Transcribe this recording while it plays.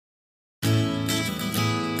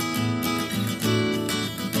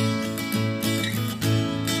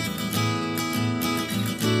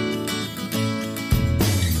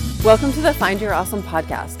Welcome to the Find Your Awesome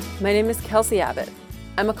podcast. My name is Kelsey Abbott.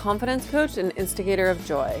 I'm a confidence coach and instigator of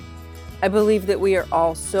joy. I believe that we are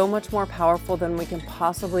all so much more powerful than we can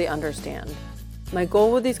possibly understand. My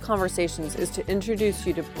goal with these conversations is to introduce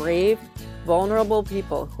you to brave, vulnerable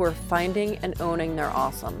people who are finding and owning their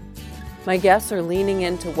awesome. My guests are leaning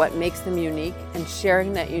into what makes them unique and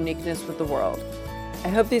sharing that uniqueness with the world. I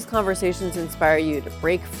hope these conversations inspire you to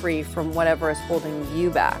break free from whatever is holding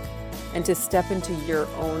you back and to step into your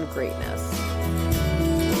own greatness.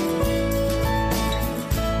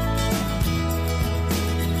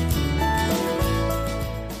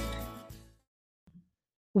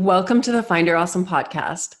 Welcome to the Find Your Awesome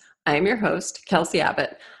podcast. I am your host, Kelsey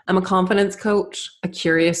Abbott. I'm a confidence coach, a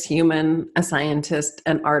curious human, a scientist,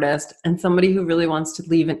 an artist, and somebody who really wants to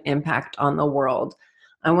leave an impact on the world.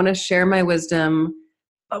 I want to share my wisdom,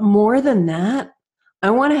 but more than that, I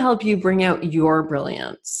want to help you bring out your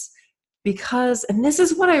brilliance. Because, and this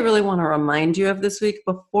is what I really want to remind you of this week,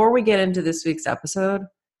 before we get into this week's episode,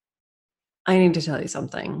 I need to tell you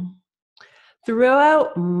something.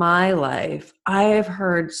 Throughout my life, I have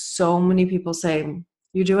heard so many people say,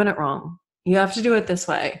 you're doing it wrong. You have to do it this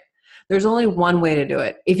way. There's only one way to do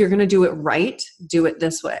it. If you're going to do it right, do it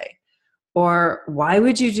this way. Or why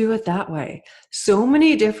would you do it that way? So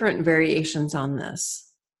many different variations on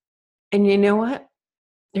this. And you know what?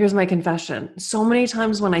 Here's my confession. So many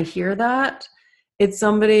times when I hear that, it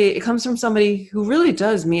comes from somebody who really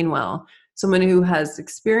does mean well, someone who has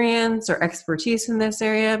experience or expertise in this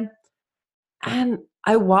area. And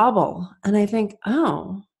I wobble and I think,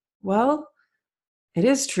 oh, well, it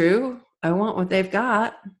is true. I want what they've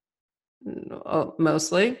got,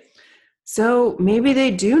 mostly. So maybe they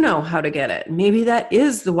do know how to get it. Maybe that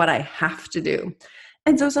is what I have to do.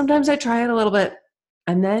 And so sometimes I try it a little bit.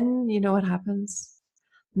 And then you know what happens?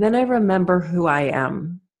 Then I remember who I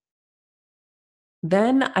am.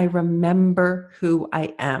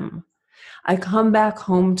 I come back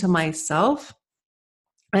home to myself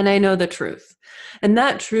and I know the truth. And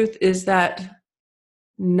that truth is that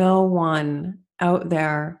no one out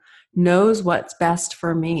there knows what's best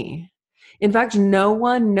for me. In fact, no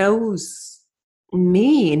one knows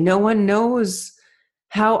me. No one knows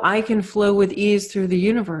how I can flow with ease through the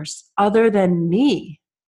universe other than me.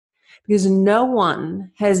 Because no one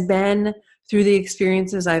has been through the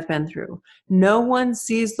experiences I've been through. No one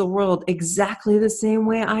sees the world exactly the same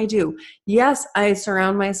way I do. Yes, I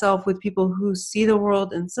surround myself with people who see the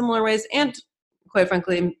world in similar ways and, quite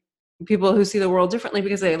frankly, people who see the world differently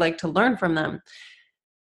because I like to learn from them.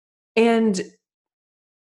 And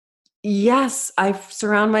yes, I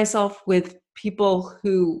surround myself with people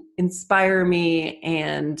who inspire me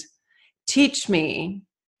and teach me.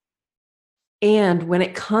 And when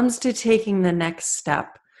it comes to taking the next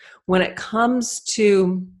step, when it comes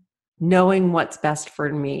to knowing what's best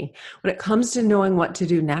for me, when it comes to knowing what to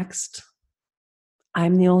do next,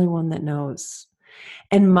 I'm the only one that knows.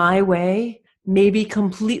 And my way may be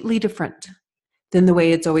completely different than the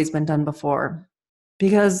way it's always been done before,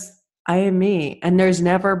 because I am me, and there's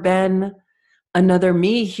never been another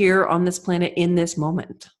me here on this planet in this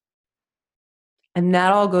moment. And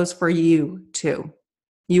that all goes for you too.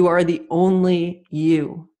 You are the only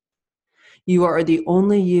you. You are the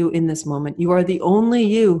only you in this moment. You are the only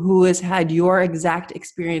you who has had your exact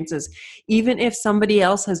experiences. Even if somebody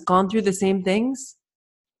else has gone through the same things,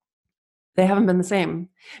 they haven't been the same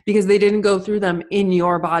because they didn't go through them in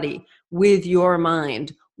your body, with your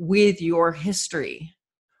mind, with your history,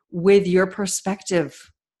 with your perspective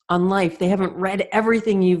on life. They haven't read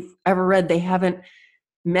everything you've ever read. They haven't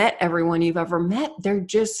met everyone you've ever met. They're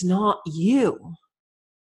just not you.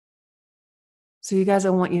 So you guys, I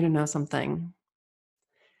want you to know something.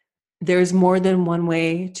 There's more than one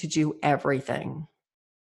way to do everything.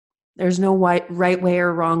 There's no right way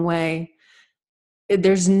or wrong way.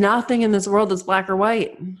 There's nothing in this world that's black or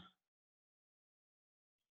white.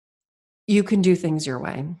 You can do things your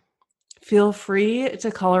way. Feel free to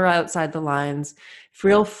color outside the lines.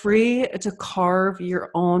 Feel free to carve your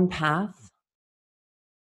own path.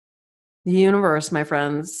 The universe, my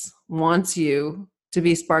friends, wants you to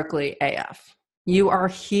be sparkly AF. You are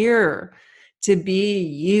here to be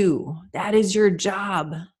you. That is your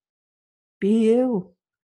job. Be you.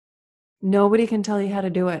 Nobody can tell you how to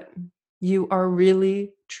do it. You are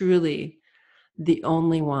really, truly the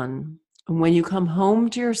only one. And when you come home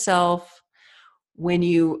to yourself, when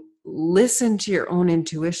you listen to your own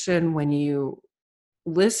intuition, when you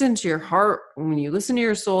listen to your heart, when you listen to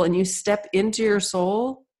your soul and you step into your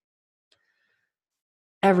soul,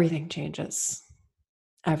 everything changes.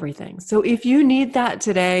 Everything. So if you need that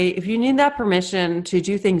today, if you need that permission to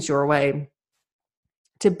do things your way,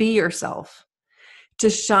 to be yourself, to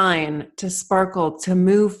shine, to sparkle, to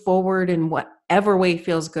move forward in whatever way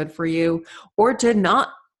feels good for you, or to not,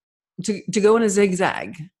 to go in a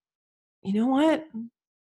zigzag. You know what?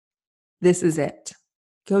 This is it.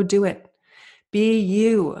 Go do it. Be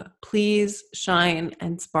you. Please shine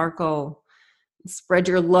and sparkle. Spread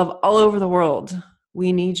your love all over the world.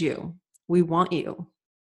 We need you. We want you.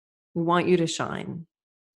 We want you to shine.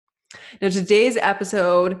 Now, today's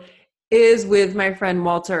episode is with my friend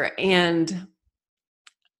Walter, and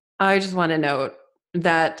I just want to note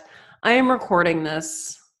that I am recording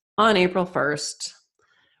this on April 1st,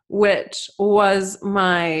 which was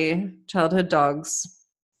my childhood dog's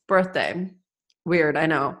birthday. Weird, I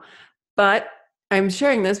know. But I'm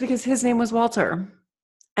sharing this because his name was Walter.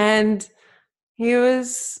 And he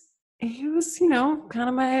was, kind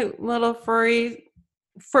of my little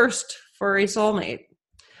first furry soulmate.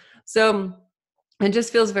 So it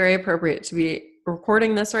just feels very appropriate to be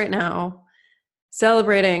recording this right now,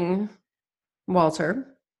 celebrating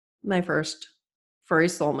Walter, my first furry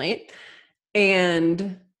soulmate,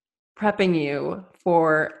 and prepping you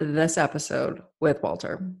for this episode with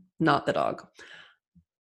Walter, not the dog.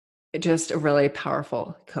 Just a really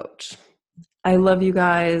powerful coach. I love you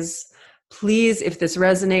guys. Please, if this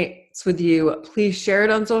resonates with you, please share it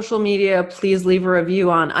on social media. Please leave a review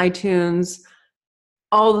on iTunes.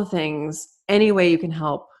 All the things, any way you can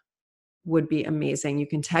help would be amazing. You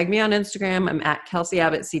can tag me on Instagram. I'm at Kelsey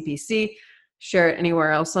Abbott CPC. Share it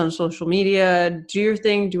anywhere else on social media. Do your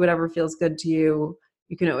thing. Do whatever feels good to you.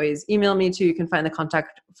 You can always email me too. You can find the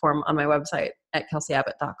contact form on my website at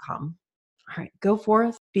kelseyabbott.com. All right, go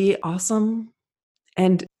forth, be awesome,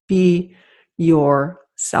 and be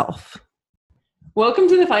yourself. Welcome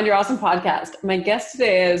to the Find Your Awesome podcast. My guest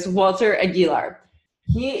today is Walter Aguilar.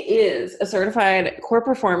 He is a certified core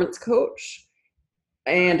performance coach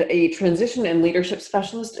and a transition and leadership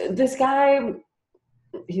specialist. This guy,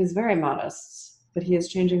 he's very modest, but he is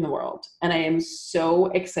changing the world. And I am so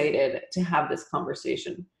excited to have this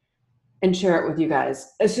conversation and share it with you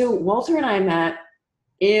guys. So Walter and I met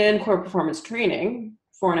in core performance training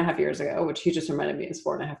 4.5 years ago, which he just reminded me is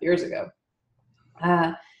 4.5 years ago.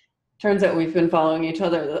 Turns out we've been following each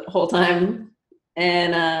other the whole time,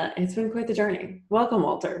 and it's been quite the journey. Welcome,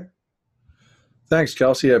 Walter. Thanks,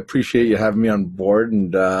 Kelsey. I appreciate you having me on board.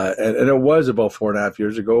 And it was about 4.5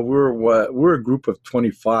 years ago. We're a group of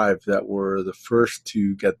 25 that were the first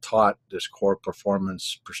to get taught this core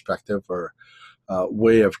performance perspective or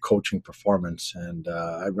way of coaching performance. And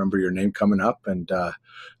I remember your name coming up, and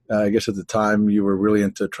I guess at the time you were really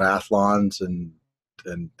into triathlons and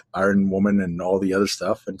Iron Woman and all the other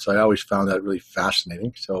stuff. And so I always found that really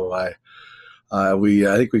fascinating. So I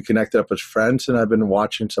think we connected up as friends, and I've been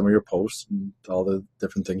watching some of your posts and all the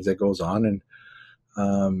different things that goes on.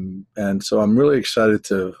 And so I'm really excited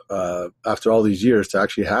to, after all these years, to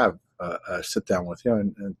actually have a sit down with you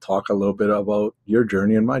and talk a little bit about your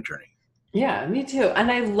journey and my journey. Yeah, me too. And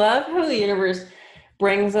I love how the universe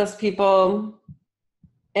brings us people,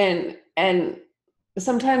 and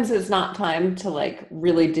sometimes it's not time to like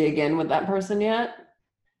really dig in with that person yet.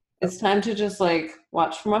 It's time to just like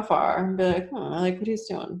watch from afar and be like, I like what he's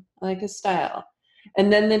doing. I like his style.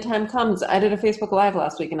 And then the time comes. I did a Facebook Live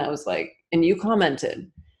last week, and I was like, and you commented,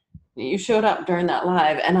 you showed up during that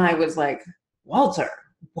live, and I was like, Walter,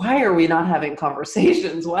 why are we not having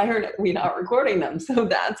conversations? Why are we not recording them? So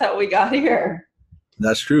that's how we got here.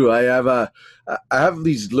 That's true. I have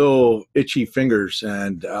these little itchy fingers,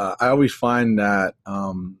 and I always find that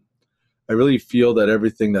I really feel that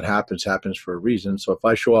everything that happens for a reason. So if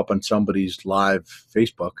I show up on somebody's live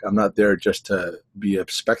Facebook, I'm not there just to be a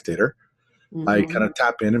spectator. Mm-hmm. I kind of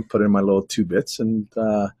tap in and put in my little 2 bits, and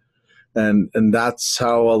that's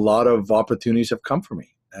how a lot of opportunities have come for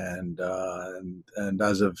me. And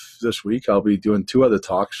as of this week, I'll be doing 2 other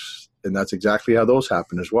talks, and that's exactly how those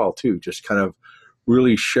happen as well too. Just kind of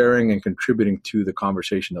really sharing and contributing to the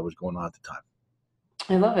conversation that was going on at the time.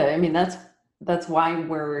 I love it. I mean, that's why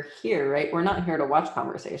we're here, right? We're not here to watch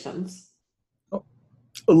conversations. Oh,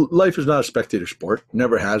 life is not a spectator sport.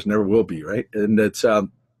 Never has, never will be, right? And it's I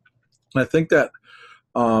think that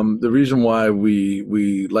the reason why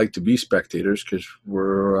we like to be spectators, because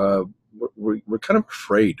we're kind of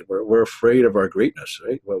afraid. We're afraid of our greatness,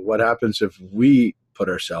 right? What happens if we put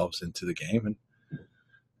ourselves into the game,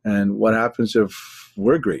 and what happens if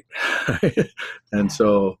we're great? And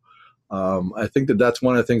so I think that's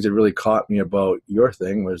one of the things that really caught me about your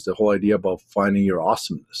thing was the whole idea about finding your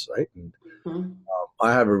awesomeness, right? And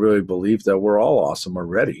I have a really belief that we're all awesome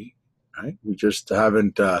already, right? We just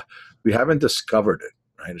haven't discovered it.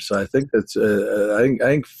 Right. So I think that's I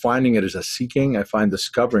think finding it is a seeking. I find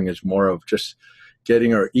discovering is more of just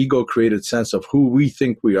getting our ego created sense of who we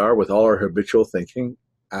think we are with all our habitual thinking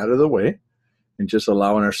out of the way, and just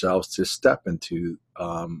allowing ourselves to step into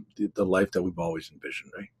the life that we've always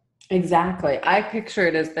envisioned, right? Exactly. I picture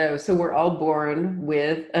it as though, so we're all born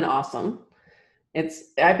with an awesome.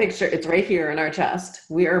 I picture it's right here in our chest.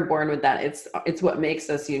 We are born with that. It's what makes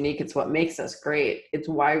us unique. It's what makes us great. It's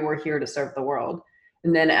why we're here to serve the world.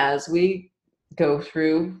 And then as we go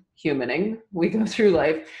through humaning, we go through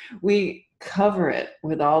life, we cover it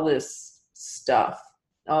with all this stuff,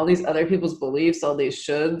 all these other people's beliefs, all these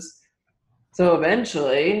shoulds. So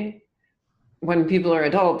eventually, when people are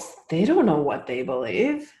adults, they don't know what they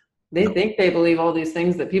believe. They No, think they believe all these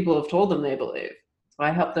things that people have told them they believe. So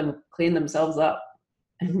I help them clean themselves up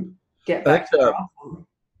and get I think back to their awesome.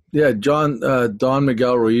 yeah, Don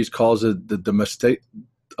Miguel Ruiz calls it the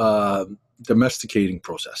uh, domesticating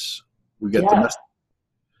process. We get Yeah. domestic.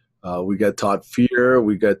 We get taught fear.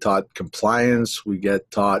 We get taught compliance. We get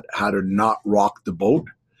taught how to not rock the boat.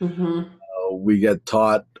 Mm-hmm. We get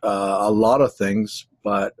taught a lot of things,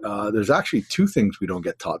 but there's actually two things we don't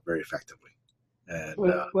get taught very effectively. And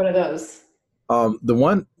What are those? the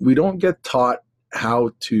one, we don't get taught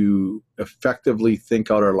how to effectively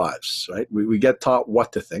think out our lives, right? We get taught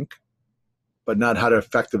what to think, but not how to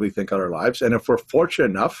effectively think out our lives. And if we're fortunate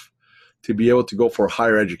enough to be able to go for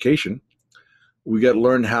higher education, we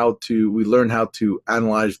learn how to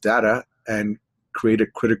analyze data and create a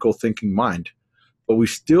critical thinking mind. But we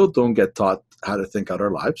still don't get taught how to think out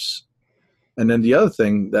our lives. And then the other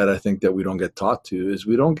thing that I think that we don't get taught to is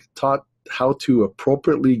we don't get taught how to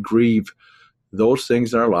appropriately grieve those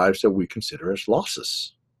things in our lives that we consider as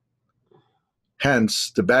losses.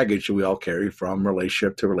 Hence, the baggage that we all carry from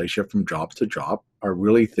relationship to relationship, from job to job, are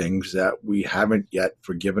really things that we haven't yet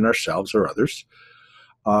forgiven ourselves or others.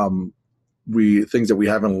 Things that we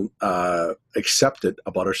haven't accepted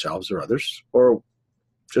about ourselves or others, or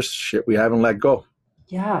just shit we haven't let go.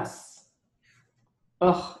 Yes.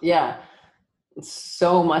 Oh, yeah.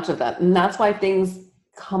 So much of that. And that's why things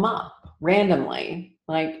come up randomly.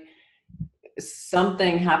 Like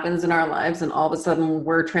something happens in our lives, and all of a sudden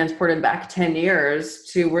we're transported back 10 years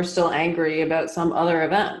to we're still angry about some other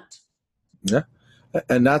event. Yeah,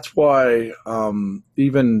 and that's why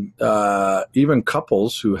even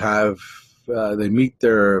couples who have they meet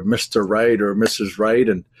their Mr. Right or Mrs. Right,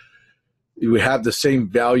 and we have the same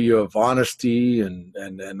value of honesty,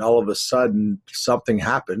 and all of a sudden something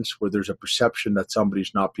happens where there's a perception that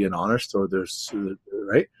somebody's not being honest, or there's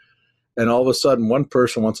right, and all of a sudden one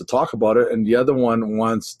person wants to talk about it and the other one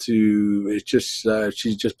wants to, it's just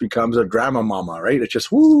she just becomes a drama mama, right? It's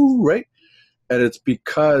just woo, right? And it's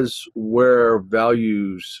because where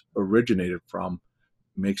values originated from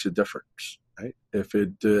makes a difference, right? If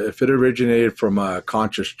it originated from a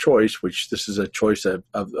conscious choice, which this is a choice of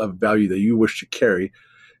value that you wish to carry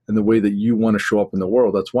and the way that you want to show up in the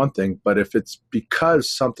world, that's one thing. But if it's because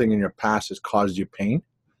something in your past has caused you pain,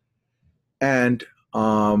 and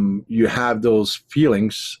you have those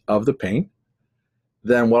feelings of the pain,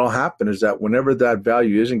 then what will happen is that whenever that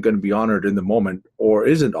value isn't going to be honored in the moment, or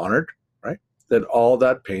isn't honored, right, then all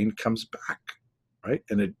that pain comes back, right?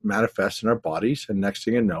 And it manifests in our bodies. And next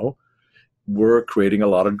thing you know, we're creating a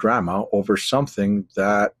lot of drama over something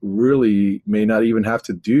that really may not even have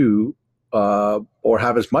to do or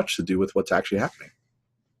have as much to do with what's actually happening.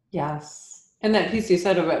 Yes. And that piece you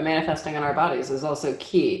said about manifesting in our bodies is also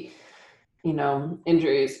key.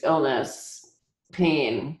 Injuries, illness,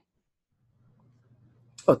 pain.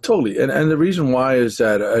 Oh, totally. And the reason why is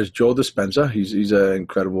that, as Joe Dispenza, he's an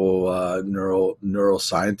incredible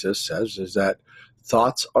neuroscientist, says, is that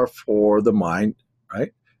thoughts are for the mind,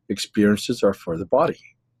 right? Experiences are for the body.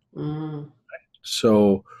 Mm.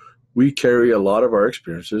 So we carry a lot of our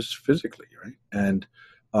experiences physically, right? And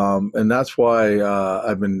that's why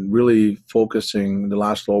I've been really focusing the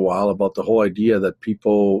last little while about the whole idea that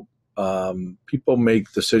people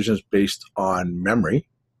make decisions based on memory,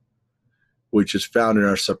 which is found in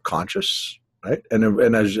our subconscious, right?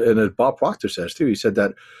 And as Bob Proctor says too, he said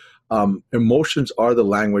that emotions are the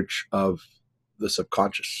language of the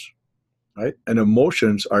subconscious, right? And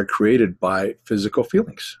emotions are created by physical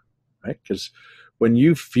feelings, right? Because when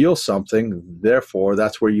you feel something, therefore,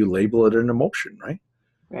 that's where you label it an emotion, right?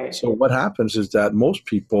 Right. So what happens is that most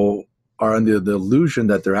people are under the illusion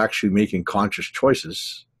that they're actually making conscious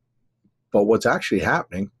choices, but what's actually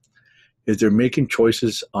happening is they're making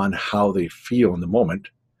choices on how they feel in the moment,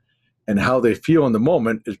 and how they feel in the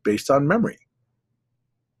moment is based on memory,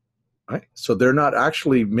 right? So they're not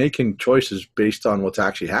actually making choices based on what's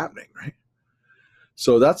actually happening, right?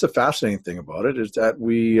 So that's the fascinating thing about it, is that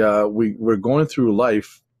we're going through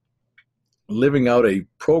life living out a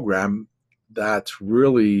program that's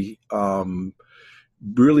really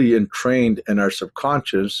really entrained in our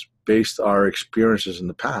subconscious based our experiences in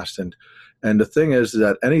the past. And the thing is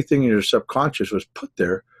that anything in your subconscious was put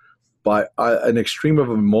there by an extreme of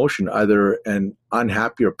emotion, either an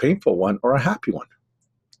unhappy or painful one or a happy one.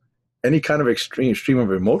 Any kind of extreme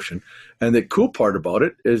of emotion. And the cool part about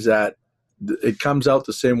it is that it comes out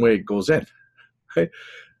the same way it goes in. Right?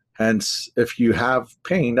 Hence, if you have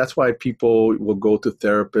pain, that's why people will go to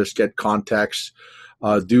therapists, get contacts,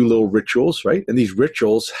 do little rituals, right? And these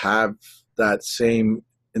rituals have that same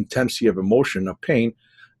intensity of emotion, of pain,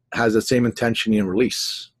 has the same intensity and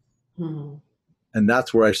release. Mm-hmm. And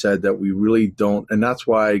that's where I said that we really don't, and that's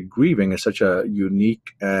why grieving is such a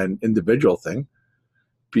unique and individual thing,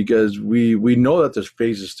 because we know that there's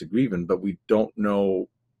phases to grieving, but we don't know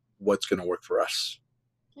what's going to work for us.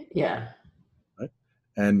 Yeah.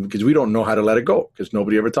 And because we don't know how to let it go, because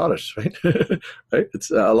nobody ever taught us, right? Right?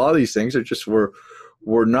 It's a lot of these things are just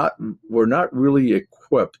we're not really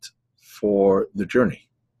equipped for the journey.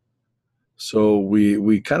 So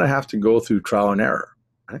we kind of have to go through trial and error,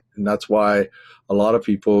 right? And that's why a lot of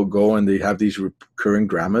people go and they have these recurring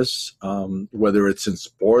dramas, whether it's in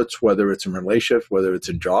sports, whether it's in relationships, whether it's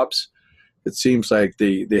in jobs. It seems like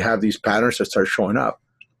they have these patterns that start showing up,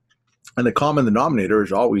 and the common denominator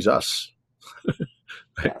is always us.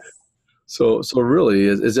 Right? Yes. So really,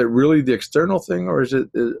 is it really the external thing, or is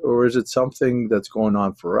it something that's going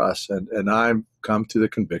on for us? And I've come to the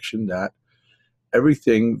conviction that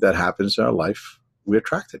everything that happens in our life, we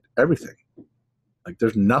attract it. Everything. Like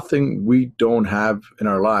there's nothing we don't have in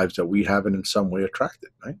our lives that we haven't in some way attracted,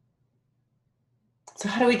 right? So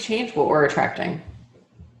how do we change what we're attracting?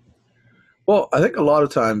 Well, I think a lot of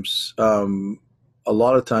times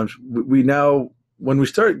we now, when we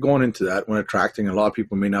start going into that, when attracting, a lot of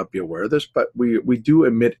people may not be aware of this, but we do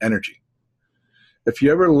emit energy. If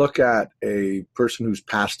you ever look at a person who's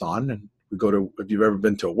passed on, and if you've ever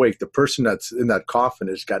been to a wake, the person that's in that coffin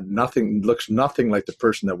has got nothing, looks nothing like the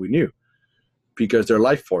person that we knew, because their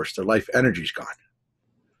life force, their life energy is gone.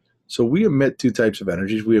 So we emit two types of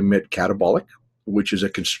energies. We emit catabolic, which is a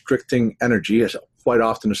constricting energy, is quite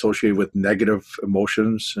often associated with negative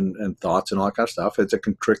emotions and thoughts and all that kind of stuff. It's a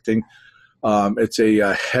constricting, it's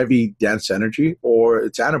a heavy, dense energy, or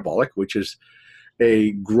it's anabolic, which is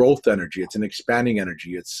a growth energy. It's an expanding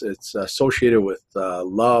energy. It's associated with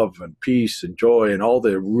love and peace and joy and all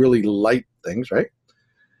the really light things, right?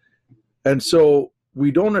 And so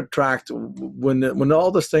we don't attract, when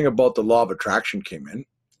all this thing about the law of attraction came in,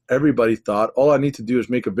 everybody thought, all I need to do is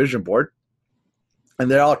make a vision board and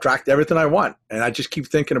then I'll attract everything I want. And I just keep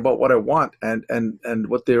thinking about what I want. And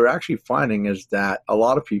what they were actually finding is that a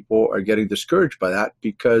lot of people are getting discouraged by that,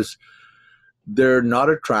 because they're not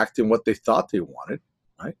attracting what they thought they wanted,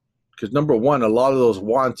 right? Because number one, a lot of those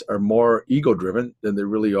wants are more ego-driven than they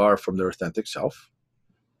really are from their authentic self.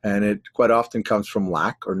 And it quite often comes from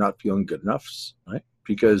lack or not feeling good enough, right?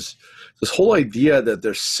 Because this whole idea that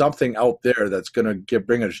there's something out there that's going to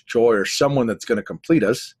bring us joy, or someone that's going to complete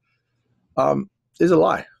us, is a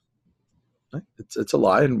lie. Right? It's a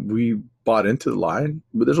lie, and we bought into the lie.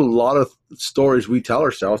 But there's a lot of stories we tell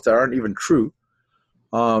ourselves that aren't even true.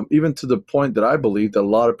 Even to the point that I believe that a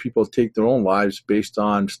lot of people take their own lives based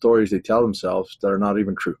on stories they tell themselves that are not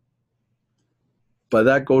even true. But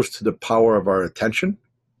that goes to the power of our attention,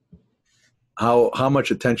 how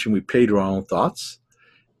much attention we pay to our own thoughts,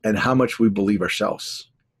 and how much we believe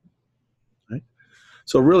ourselves. Right?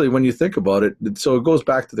 So really, when you think about it, so it goes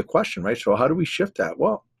back to the question, right? So how do we shift that?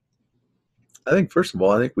 Well, I think first of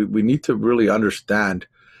all, I think we need to really understand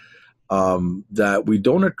that we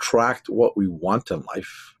don't attract what we want in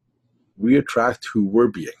life. We attract who we're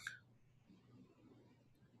being.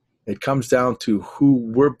 It comes down to who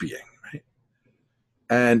we're being, right?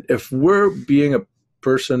 And if we're being a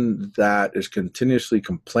person that is continuously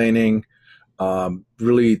complaining,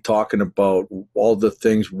 really talking about all the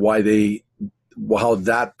things, how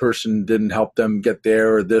that person didn't help them get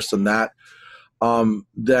there, or this and that,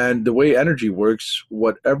 then the way energy works,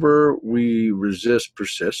 whatever we resist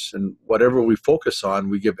persists, and whatever we focus on,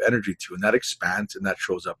 we give energy to, and that expands, and that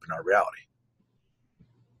shows up in our reality.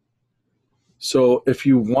 So if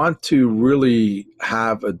you want to really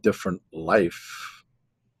have a different life,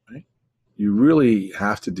 right, you really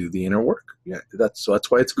have to do the inner work. Yeah, that's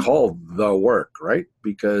why it's called the work, right?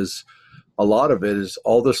 Because a lot of it is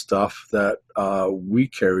all the stuff that we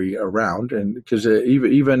carry around. And because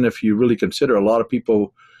even if you really consider, a lot of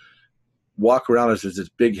people walk around as this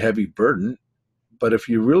big, heavy burden. But if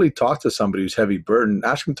you really talk to somebody who's heavy burden,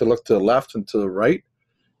 ask them to look to the left and to the right,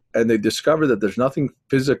 and they discover that there's nothing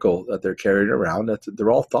physical that they're carrying around.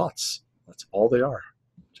 They're all thoughts. That's all they are,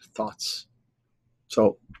 just thoughts.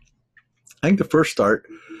 So I think first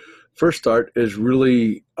start is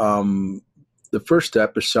really the first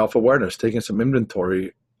step is self awareness, taking some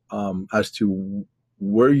inventory as to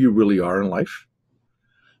where you really are in life,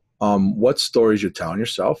 what stories you're telling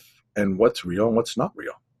yourself, and what's real and what's not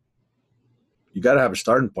real. You got to have a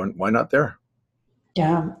starting point. Why not there?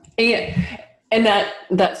 Yeah. And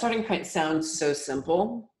that starting point sounds so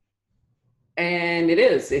simple. And it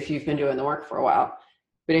is if you've been doing the work for a while.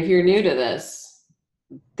 But if you're new to this,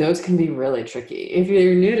 those can be really tricky. If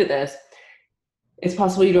you're new to this, it's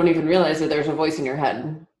possible you don't even realize that there's a voice in your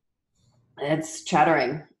head. It's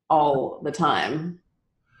chattering all the time.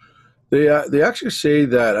 They actually say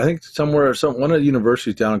that I think one of the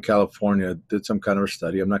universities down in California did some kind of a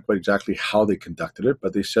study. I'm not quite exactly how they conducted it,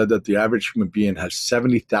 but they said that the average human being has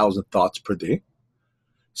 70,000 thoughts per day,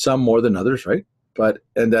 some more than others, right?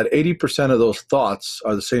 And that 80% of those thoughts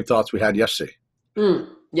are the same thoughts we had yesterday.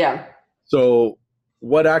 Yeah. So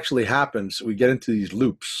what actually happens? We get into these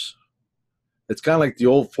loops. It's kind of like the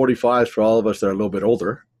old 45s for all of us that are a little bit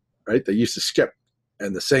older, right? They used to skip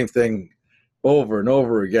and the same thing over and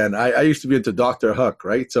over again. I used to be into Dr. Hook,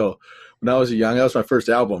 right? So when I was young, that was my first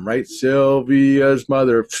album, right? Sylvia's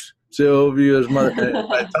mother, Sylvia's mother. And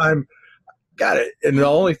by the time, got it. And the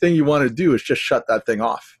only thing you want to do is just shut that thing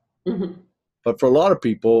off. Mm-hmm. But for a lot of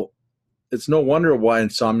people, it's no wonder why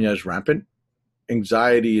insomnia is rampant.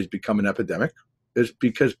 Anxiety has become an epidemic. Is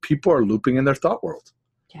because people are looping in their thought world.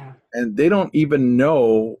 Yeah. And they don't even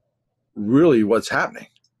know really what's happening.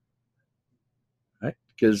 Right?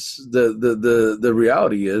 Because the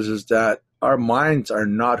reality is that our minds are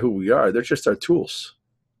not who we are. They're just our tools.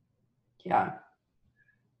 Yeah.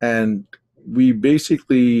 And we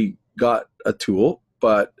basically got a tool,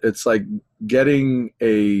 but it's like getting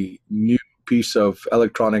a new piece of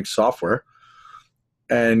electronic software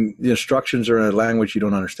and the instructions are in a language you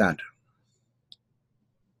don't understand.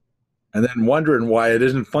 And then wondering why it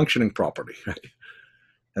isn't functioning properly.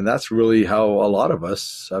 And that's really how a lot of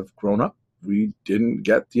us have grown up. We didn't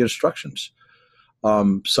get the instructions.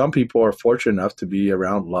 Some people are fortunate enough to be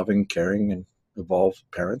around loving, caring, and evolved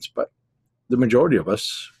parents, but the majority of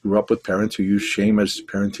us grew up with parents who use shame as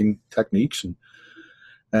parenting techniques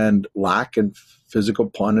and lack and physical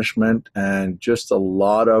punishment and just a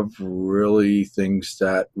lot of really things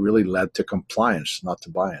that really led to compliance, not to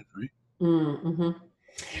buy-in, right? Mm-hmm.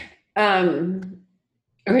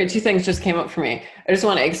 Okay, two things just came up for me. I just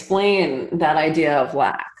want to explain that idea of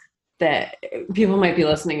lack, that people might be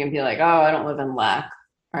listening and be like, oh, I don't live in lack.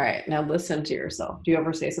 All right, now listen to yourself. Do you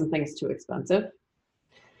ever say something's too expensive?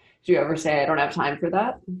 Do you ever say, I don't have time for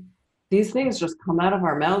that? These things just come out of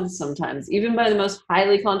our mouths sometimes. Even by the most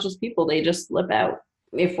highly conscious people, they just slip out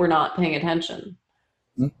if we're not paying attention.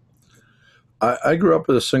 I grew up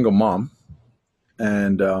with a single mom,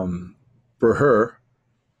 and for her,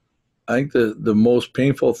 I think the most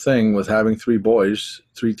painful thing with having three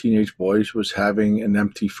teenage boys, was having an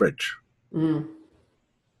empty fridge. Mm.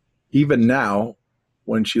 Even now,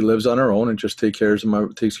 when she lives on her own and just takes care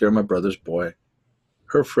of my brother's boy,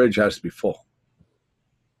 her fridge has to be full.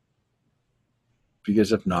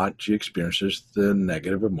 Because if not, she experiences the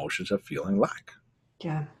negative emotions of feeling lack.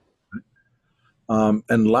 Yeah.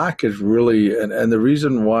 And lack is really, and the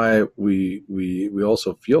reason why we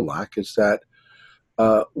also feel lack is that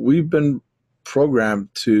we've been programmed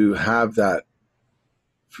to have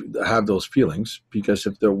those feelings, because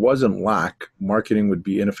if there wasn't lack, marketing would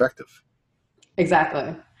be ineffective.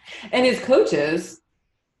 Exactly. And as coaches,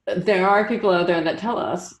 there are people out there that tell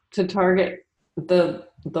us to target the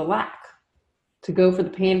lack, to go for the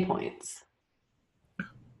pain points.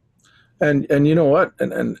 And you know what?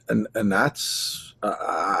 And that's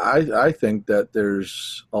I think that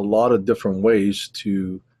there's a lot of different ways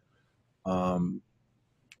to kind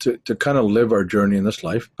of live our journey in this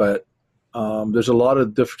life, but there's a lot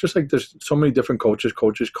of different, just like there's so many different coaches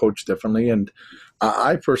coach differently. And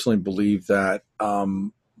I personally believe that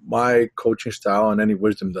my coaching style and any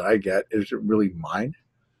wisdom that I get is really mine.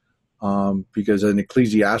 Because in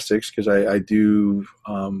Ecclesiastics, because I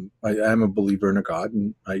am a believer in a God,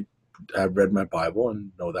 and I have read my Bible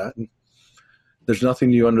and know that. And there's nothing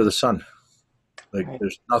new under the sun. Like Right.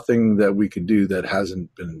 there's nothing that we could do that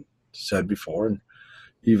hasn't been said before. And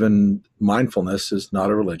even mindfulness is not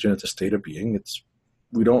a religion; it's a state of being.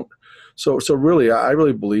 We don't. So really, I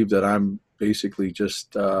really believe that I'm basically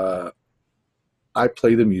just I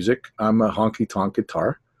play the music. I'm a honky tonk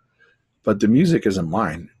guitar, but the music isn't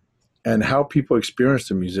mine. And how people experience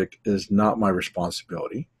the music is not my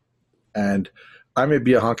responsibility. And I may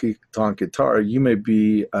be a honky tonk guitar, you may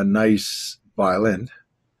be a nice violin,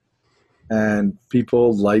 and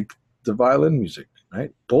people like the violin music,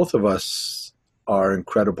 right? Both of us are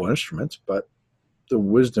incredible instruments, but the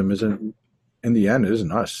wisdom isn't, in the end, it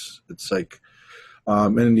isn't us. It's like,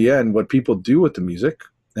 and in the end, what people do with the music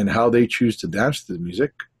and how they choose to dance to the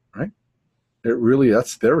music, right? It really,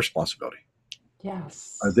 that's their responsibility. Are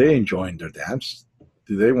Yes. they enjoying their dance?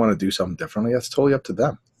 Do they want to do something differently? That's totally up to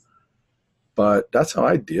them. But that's how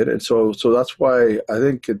I did, and so that's why I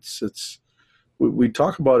think it's we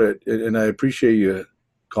talk about it, and I appreciate you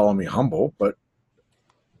calling me humble, but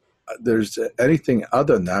there's anything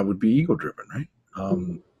other than that would be ego driven, right? Mhm.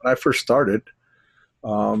 When I first started,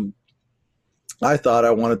 um, I thought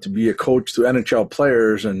I wanted to be a coach to NHL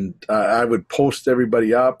players, and I would post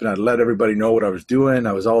everybody up, and I'd let everybody know what I was doing.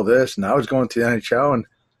 I was all this, and I was going to the NHL, and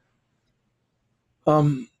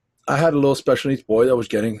um, I had a little special needs boy that was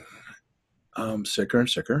getting sicker and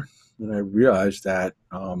sicker, and I realized that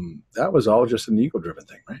that was all just an ego-driven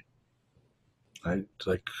thing, right? It's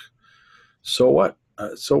like, so what?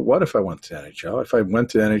 So what if I went to the NHL? If I went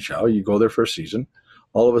to the NHL, you go there for a season,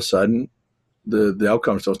 all of a sudden the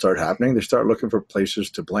outcomes don't start happening. They start looking for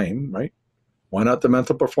places to blame, right? Why not the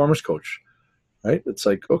mental performance coach, right? It's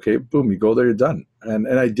like, okay, boom, you go there, you're done. And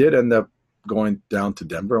I did end up going down to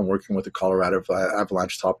Denver and working with the Colorado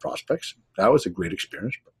Avalanche top prospects. That was a great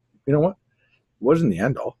experience. But you know what? It wasn't the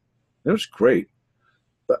end all. It was great.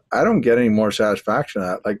 But I don't get any more satisfaction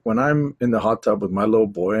out of that. Like when I'm in the hot tub with my little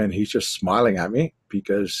boy and he's just smiling at me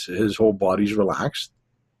because his whole body's relaxed,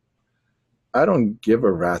 I don't give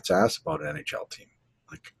a rat's ass about an NHL team.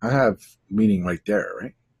 Like I have meaning right there,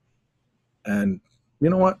 right? And you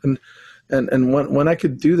know what? And when I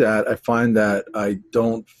could do that, I find that I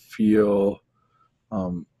don't feel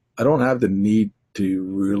I don't have the need to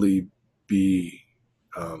really be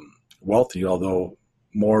wealthy, although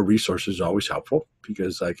more resources is always helpful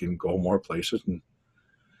because I can go more places and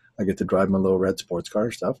I get to drive my little red sports car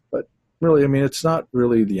and stuff. But really, I mean, it's not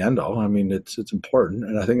really the end all. I mean, it's important,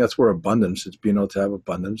 and I think that's where abundance. It's being able to have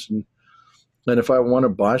abundance, and if I want to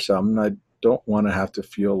buy something, I don't want to have to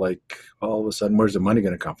feel like all of a sudden, where's the money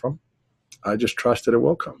going to come from? I just trust that it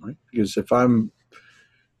will come, right? Because if I'm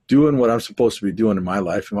doing what I'm supposed to be doing in my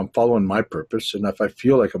life, if I'm following my purpose, and if I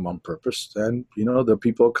feel like I'm on purpose, then the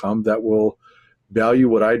people come that will value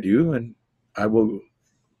what I do, and I will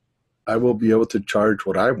I will be able to charge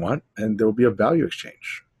what I want, and there will be a value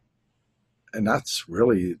exchange. And that's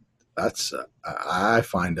really that's I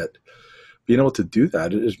find that being able to do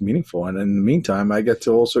that is meaningful. And in the meantime, I get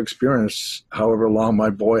to also experience however long my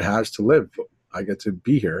boy has to live. I get to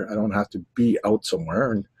be here. I don't have to be out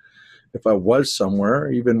somewhere. And if I was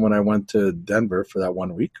somewhere, even when I went to Denver for that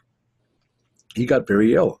 1 week, he got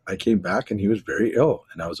very ill. I came back and he was very ill,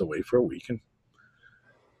 and I was away for a week. And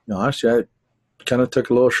honestly, I kind of took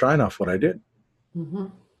a little shine off what I did.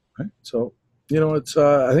 Mhm. Right? So, it's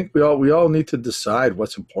I think we all need to decide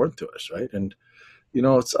what's important to us, right? And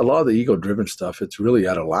it's a lot of the ego driven stuff. It's really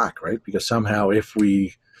out of lack, right? Because somehow if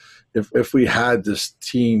we had this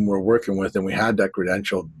team we're working with and we had that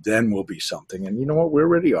credential, then we'll be something. And you know what? We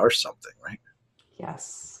already are something, right?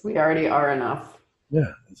 Yes, we already are enough.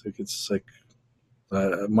 Yeah. It's like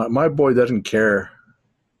my boy doesn't care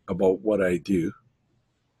about what I do.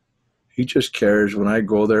 He just cares when I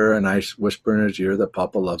go there and I whisper in his ear that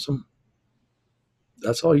Papa loves him.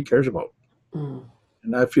 That's all he cares about. Mm.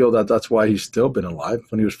 And I feel that that's why he's still been alive.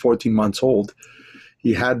 When he was 14 months old,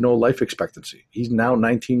 he had no life expectancy. He's now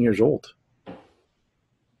 19 years old.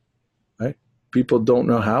 Right? People don't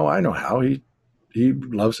know how. I know how. He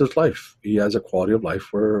loves his life. He has a quality of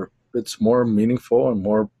life where it's more meaningful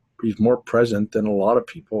and he's more present than a lot of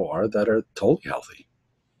people are that are totally healthy.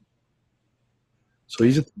 So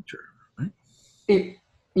he's a teacher, right? It-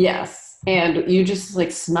 yes, and you just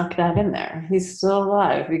like snuck that in there. He's still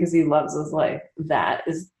alive because he loves his life. That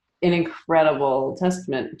is an incredible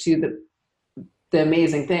testament to the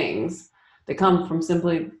amazing things that come from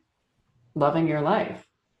simply loving your life.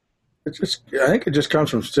 I think it just comes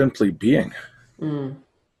from simply being. Mm.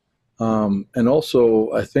 And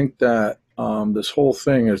also, I think that this whole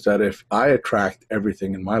thing is that if I attract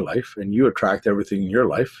everything in my life and you attract everything in your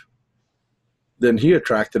life, then he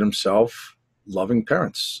attracted himself loving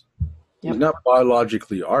parents. He's Yep. not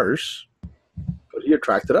biologically ours, but he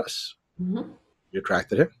attracted us. Mhm. We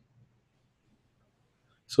attracted him.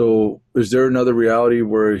 So, is there another reality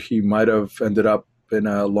where he might have ended up in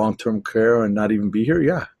a long-term care and not even be here?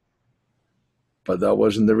 Yeah, but that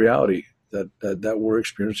wasn't the reality that we're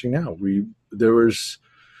experiencing now. There was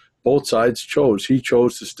both sides chose. He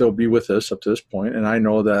chose to still be with us up to this point, and I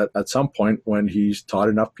know that at some point when he's taught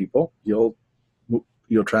enough people, he'll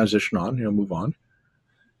transition on, he'll move on,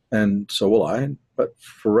 and so will I. But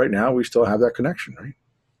for right now, we still have that connection, right?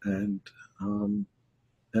 And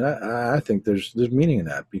And I think there's meaning in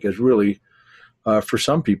that, because really, for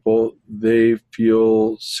some people, they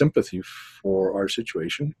feel sympathy for our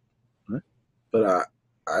situation, right? But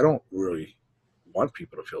I don't really want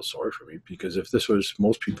people to feel sorry for me, because if this was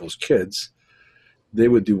most people's kids, they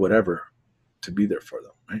would do whatever to be there for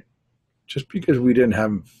them, right? Just because we didn't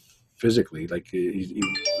have him physically, like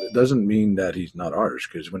it doesn't mean that he's not ours.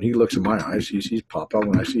 Because when he looks in my eyes, he sees Papa.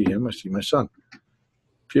 When I see him, I see my son.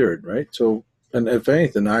 Period. Right. So, and if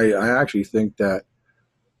anything, I actually think that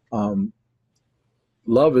um,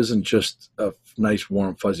 love isn't just a nice,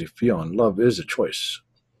 warm, fuzzy feeling. Love is a choice.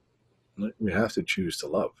 We have to choose to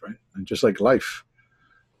love, right? And just like life,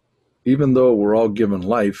 even though we're all given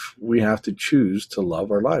life, we have to choose to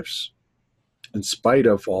love our lives in spite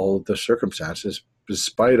of all the circumstances, in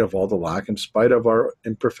spite of all the lack, in spite of our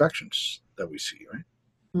imperfections that we see, right?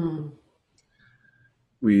 Mm.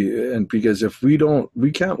 And because if we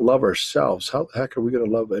can't love ourselves, how the heck are we going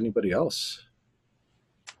to love anybody else?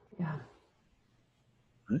 Yeah.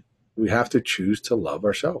 Right? We have to choose to love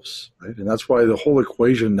ourselves, right? And that's why the whole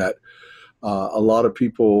equation that a lot of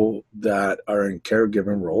people that are in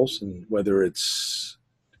caregiving roles, and whether it's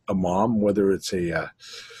a mom, whether it's you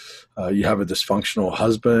have a dysfunctional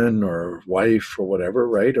husband or wife or whatever,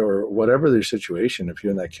 right? Or whatever their situation, if you're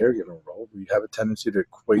in that caregiving role, we have a tendency to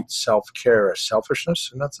equate self-care as selfishness,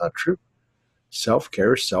 and that's not true.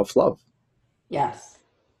 Self-care is self-love, Yes.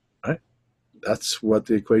 right? That's what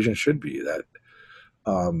the equation should be.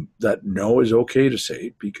 That no is okay to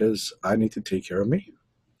say, because I need to take care of me.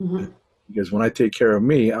 Mm-hmm. Because when I take care of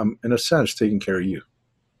me, I'm in a sense taking care of you,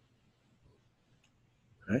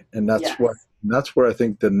 right? And Yes. that's where I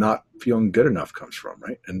think the not feeling good enough comes from,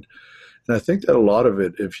 right? And I think that a lot of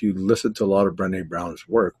it, if you listen to a lot of Brené Brown's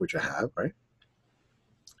work, which I have, right,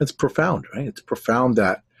 it's profound, right? It's profound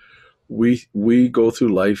that we go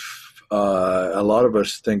through life. A lot of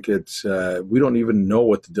us think we don't even know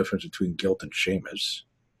what the difference between guilt and shame is.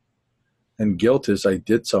 And guilt is I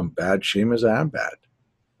did some bad. Shame is I am bad.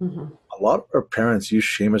 Mm-hmm. A lot of our parents use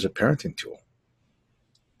shame as a parenting tool.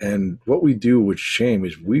 And what we do with shame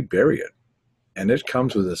is we bury it. And it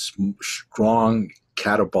comes with a strong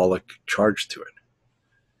catabolic charge to it.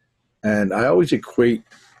 And I always equate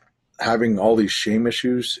having all these shame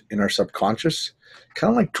issues in our subconscious, kind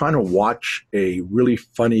of like trying to watch a really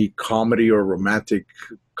funny comedy or romantic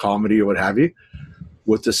comedy or what have you,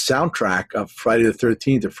 with the soundtrack of Friday the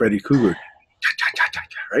 13th of Freddy Krueger,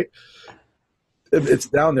 right? It's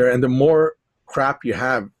down there. And the more crap you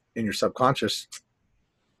have in your subconscious,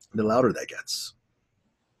 the louder that gets,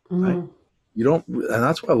 right? Mm-hmm. You don't, and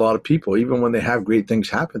that's why a lot of people, even when they have great things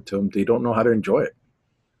happen to them, they don't know how to enjoy it.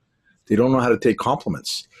 They don't know how to take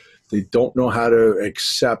compliments. They don't know how to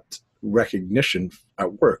accept recognition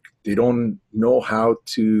at work. They don't know how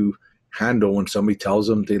to handle when somebody tells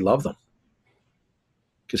them they love them.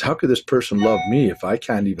 Because how could this person love me if I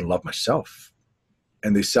can't even love myself?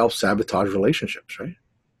 And they self-sabotage relationships, right?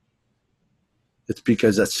 It's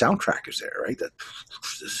because that soundtrack is there, right? That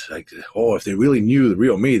it's like, oh, if they really knew the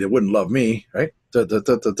real me, they wouldn't love me, right? Da, da,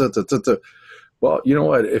 da, da, da, da, da, da. Well, you know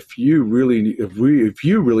what? If you really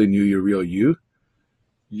knew your real you,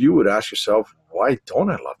 you would ask yourself, why don't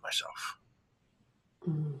I love myself?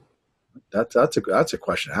 Mm-hmm. That's a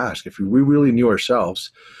question to ask. If we really knew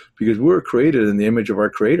ourselves, because we were created in the image of our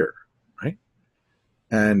Creator, right?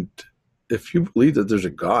 And if you believe that there's a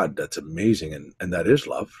God that's amazing and that is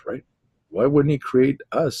love, right? Why wouldn't He create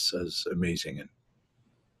us as amazing and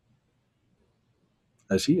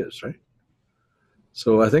as He is, right?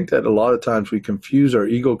 So I think that a lot of times we confuse our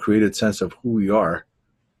ego-created sense of who we are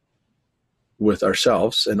with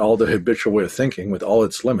ourselves and all the habitual way of thinking with all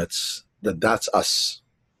its limits, that's us,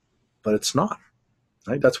 but it's not.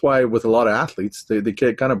 Right? That's why with a lot of athletes, they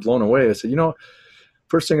get kind of blown away. I said,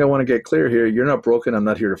 first thing I want to get clear here, you're not broken. I'm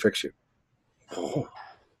not here to fix you. Oh,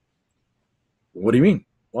 what do you mean?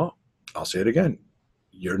 Well, I'll say it again.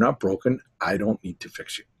 You're not broken. I don't need to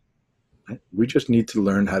fix you. Right? We just need to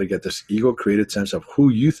learn how to get this ego created sense of who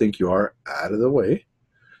you think you are out of the way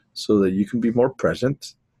so that you can be more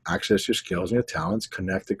present, access your skills and your talents,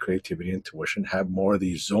 connect to creativity, intuition, have more of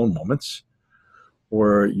these zone moments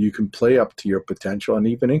where you can play up to your potential and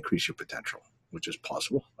even increase your potential, which is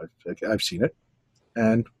possible. I've seen it.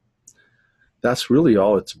 And that's really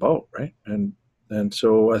all it's about, right? And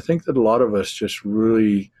so I think that a lot of us just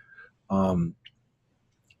really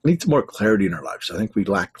need some more clarity in our lives. I think we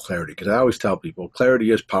lack clarity, because I always tell people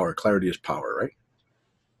clarity is power, right?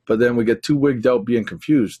 But then we get too wigged out being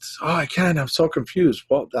confused. Oh, I can't, I'm so confused.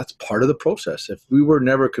 Well, that's part of the process. If we were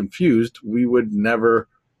never confused, we would never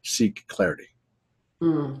seek clarity.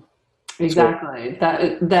 Mm. So Exactly.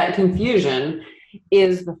 That confusion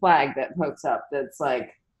is the flag that pokes up that's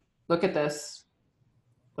like, look at this,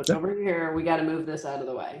 look Yeah. over here, we got to move this out of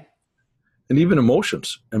the way. And even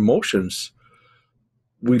emotions,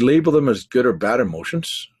 we label them as good or bad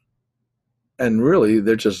emotions, and really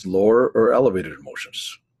they're just lower or elevated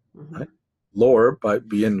emotions, Mm-hmm. right? Lower by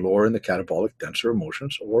being lower in the catabolic denser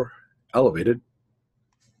emotions, or elevated,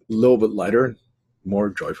 a little bit lighter and more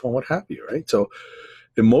joyful and what have you, right? So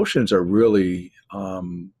emotions are really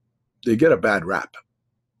they get a bad rap.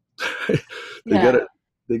 they get Yeah. a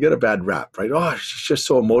they get a bad rap, right? Oh, she's just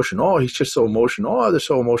so emotional. Oh, he's just so emotional. Oh, they're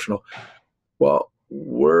so emotional. Well,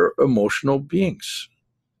 we're emotional beings,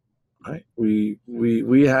 right? We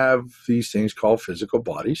have these things called physical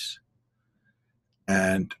bodies,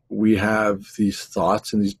 and we have these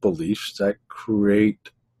thoughts and these beliefs that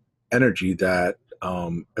create energy that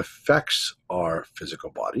affects our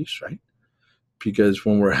physical bodies, right? Because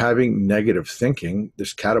when we're having negative thinking,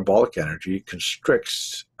 this catabolic energy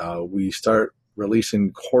constricts. We start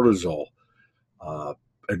releasing cortisol, uh,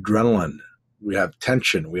 adrenaline. We have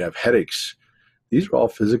tension. We have headaches. These are all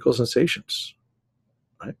physical sensations,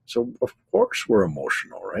 right? So of course we're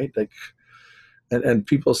emotional, right? Like, and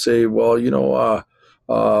people say, well,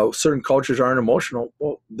 certain cultures aren't emotional.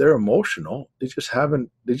 Well, they're emotional. They just haven't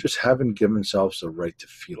given themselves the right to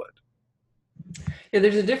feel it. Yeah,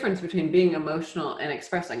 there's a difference between being emotional and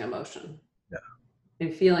expressing emotion, Yeah.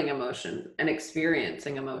 and feeling emotion and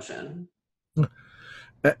experiencing emotion.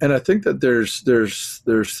 And I think that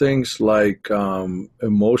there's things like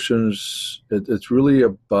emotions. It's really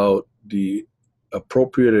about the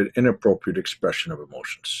appropriate and inappropriate expression of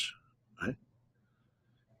emotions, right?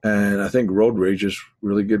 And I think road rage is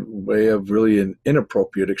really good way of really an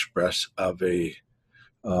inappropriate express of a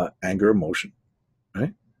anger emotion,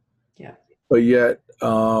 right? Yeah. But yet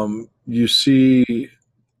you see.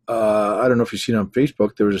 I don't know if you've seen on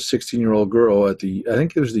Facebook. There was a 16-year-old girl at I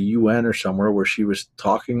think it was the UN or somewhere, where she was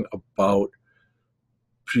talking about.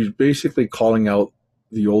 She's basically calling out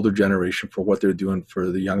the older generation for what they're doing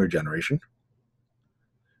for the younger generation,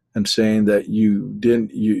 and saying that you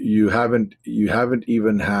haven't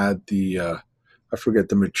even had the I forget,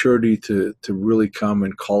 the maturity to really come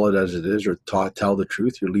and call it as it is, or tell the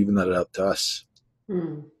truth. You're leaving that up to us.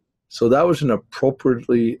 Hmm. So that was an appropriate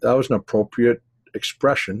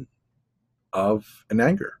expression of an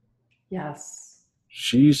anger. Yes.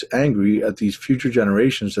 She's angry at these future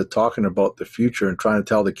generations that talking about the future and trying to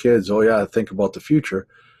tell the kids, oh yeah, think about the future,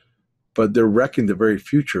 but they're wrecking the very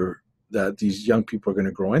future that these young people are going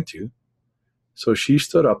to grow into. So she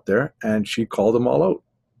stood up there and she called them all out.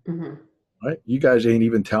 Mm-hmm. Right? You guys ain't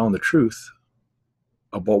even telling the truth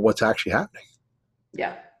about what's actually happening.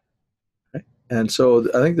 Yeah. Right? And so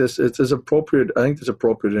I think it's as appropriate. I think it's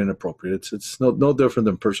appropriate and inappropriate. It's no different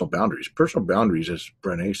than personal boundaries. Personal boundaries, as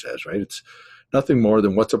Brené says, right? It's nothing more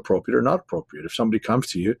than what's appropriate or not appropriate. If somebody comes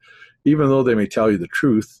to you, even though they may tell you the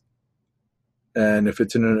truth, and if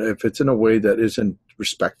it's in a way that isn't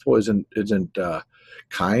respectful, isn't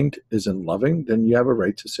kind, isn't loving, then you have a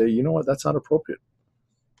right to say, you know what, that's not appropriate.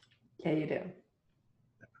 Yeah, you do.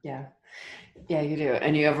 Yeah. Yeah, you do.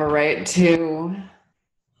 And you have a right to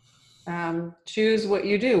choose what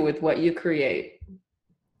you do with what you create.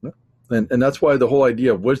 And that's why the whole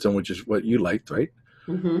idea of wisdom, which is what you liked, right?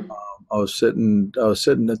 Mm-hmm. I was sitting, I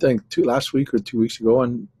think last week or 2 weeks ago,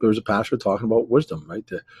 and there was a pastor talking about wisdom, right?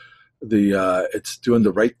 It's doing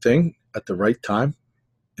the right thing at the right time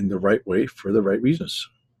in the right way for the right reasons.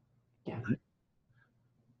 Yeah. Right?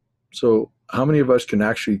 So how many of us can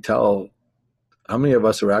actually tell? How many of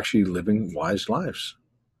us are actually living wise lives?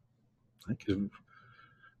 Right? 'Cause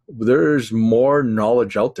there's more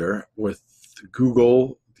knowledge out there with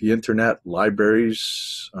Google, the internet,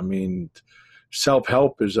 libraries. I mean,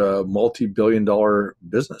 self-help is a multi-billion-dollar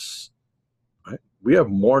business. Right? We have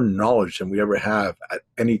more knowledge than we ever have at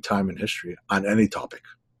any time in history on any topic.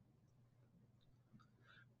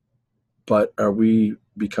 But are we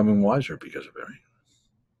becoming wiser because of it?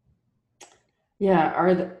 Right?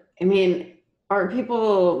 Yeah. I mean, are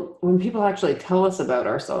people, when people actually tell us about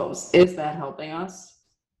ourselves, is that helping us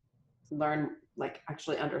learn, like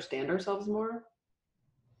actually understand ourselves more?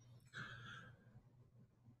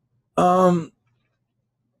 Um,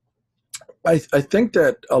 I think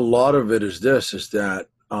that a lot of it is that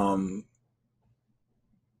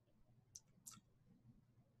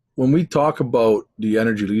when we talk about the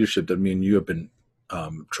energy leadership that me and you have been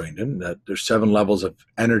trained in, that there's 7 levels of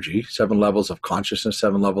energy, 7 levels of consciousness,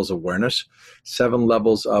 7 levels of awareness, 7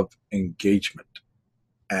 levels of engagement,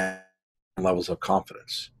 and levels of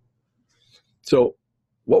confidence. So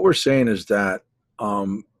what we're saying is that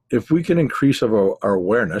if we can increase our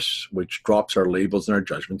awareness, which drops our labels and our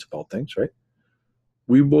judgments about things, right?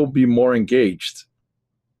 we will be more engaged,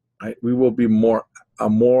 right? We will be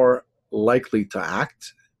more likely to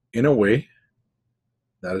act in a way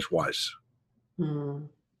that is wise, Mm.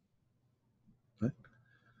 right?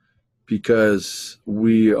 Because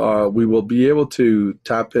we will be able to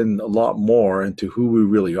tap in a lot more into who we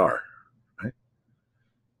really are, right?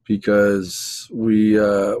 Because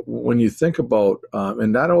when you think about,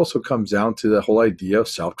 and that also comes down to the whole idea of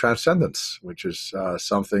self transcendence, which is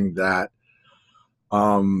something that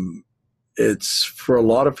um, it's for a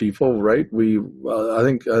lot of people, right? I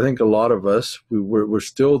think a lot of us we're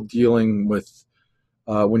still dealing with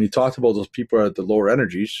when you talked about those people at the lower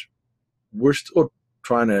energies, we're still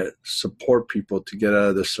trying to support people to get out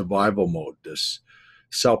of this survival mode, this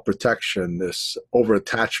self protection, this over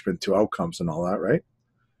attachment to outcomes and all that, right?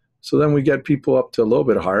 So then we get people up to a little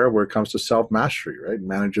bit higher where it comes to self mastery, right?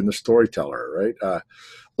 Managing the storyteller, right?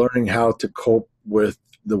 Learning how to cope with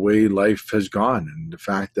the way life has gone and the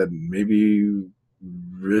fact that maybe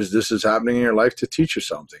this is happening in your life to teach you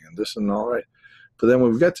something and this and all right. But then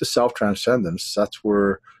when we get to self transcendence, that's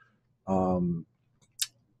where um,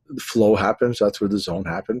 the flow happens. That's where the zone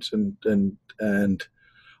happens, and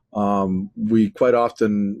we quite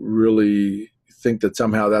often really think that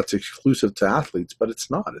somehow that's exclusive to athletes, but it's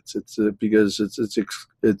not. It's because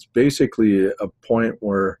it's basically a point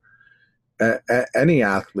where any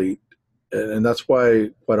athlete, and that's why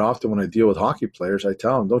quite often when I deal with hockey players, I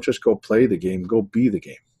tell them don't just go play the game, go be the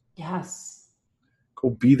game. Yes. Go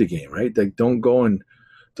be the game, right? Like don't go and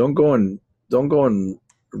don't go and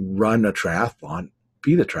run a triathlon.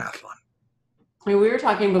 Be the triathlon. I mean, we were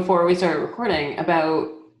talking before we started recording about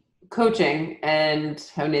coaching and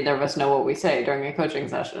how neither of us know what we say during a coaching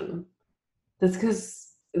session. That's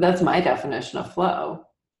because that's my definition of flow.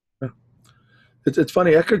 Yeah. It's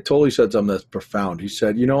funny. Eckhart Tolle said something that's profound. He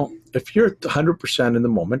said, if you're 100% in the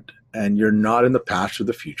moment and you're not in the past or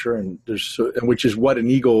the future, and which is what an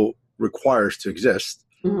ego requires to exist,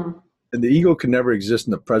 Mm-hmm. and the ego can never exist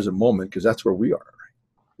in the present moment because that's where we are. Right?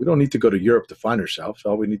 We don't need to go to Europe to find ourselves.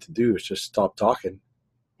 All we need to do is just stop talking,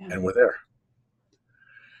 and we're there.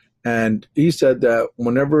 And he said that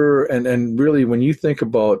whenever, and really, when you think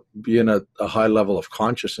about being at a high level of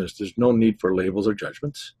consciousness, there's no need for labels or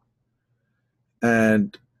judgments.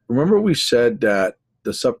 And remember, we said that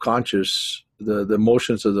the subconscious, the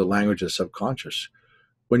emotions of the language is subconscious.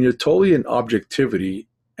 When you're totally in objectivity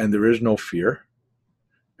and there is no fear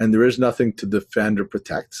and there is nothing to defend or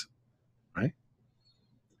protect, right?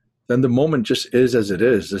 Then the moment just is as it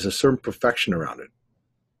is. There's a certain perfection around it.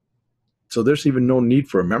 So there's even no need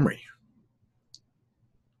for a memory,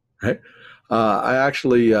 right? I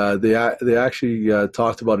actually, they actually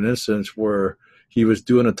talked about an instance where he was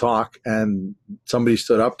doing a talk and somebody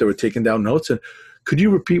stood up. They were taking down notes and, could you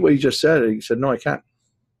repeat what you just said? And he said, no, I can't.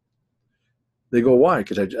 They go, why?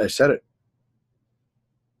 Because I said it.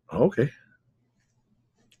 Okay.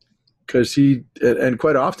 Because and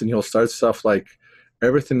quite often he'll start stuff like,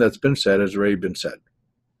 everything that's been said has already been said.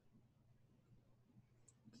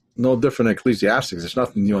 No different than Ecclesiastics. There's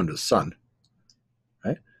nothing new under the sun,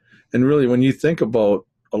 right? And really, when you think about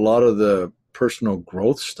a lot of the personal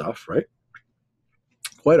growth stuff, right?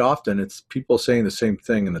 Quite often it's people saying the same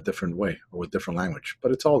thing in a different way or with different language,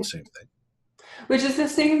 but it's all the same thing. Which is the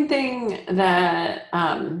same thing that,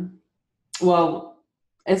 well,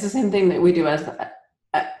 it's the same thing that we do as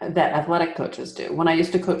that athletic coaches do. When I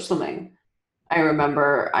used to coach swimming, I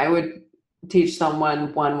remember I would teach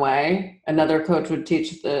someone one way, another coach would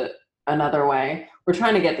teach another way. We're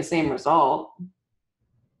trying to get the same result,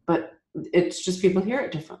 but it's just people hear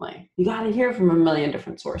it differently. You got to hear from a million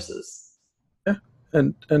different sources. Yeah,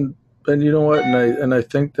 and you know what? And I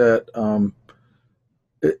think that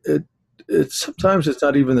it's sometimes it's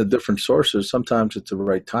not even the different sources. Sometimes it's the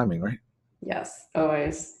right timing, right? Yes,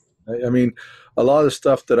 always. I mean, a lot of the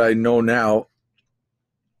stuff that I know now,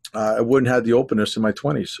 I wouldn't have the openness in my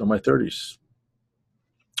 20s or my 30s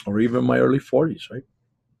or even my early 40s, right?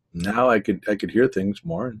 Now I could hear things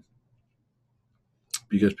more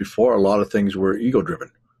because before a lot of things were ego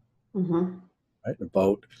driven, Mm-hmm.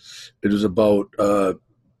 right? It was about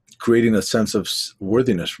creating a sense of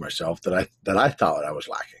worthiness for myself that I thought I was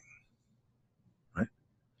lacking, right?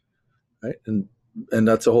 Right, and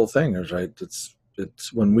that's the whole thing, is right.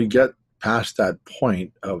 It's when we get past that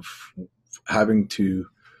point of having to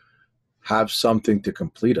have something to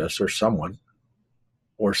complete us or someone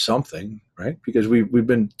or something, right? Because we've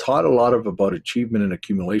been taught a lot about achievement and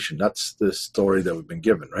accumulation. That's the story that we've been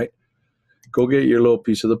given, right? Go get your little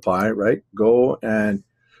piece of the pie, right? Go and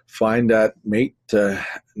find that mate to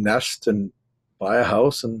nest and buy a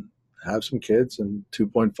house and have some kids and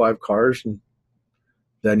 2.5 cars, and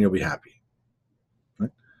then you'll be happy. Right?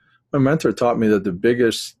 My mentor taught me that the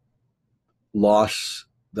biggest loss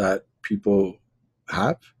that people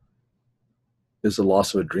have is the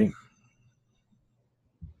loss of a dream.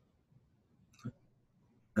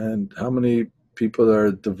 And how many people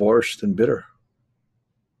are divorced and bitter?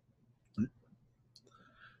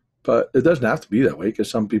 But it doesn't have to be that way, because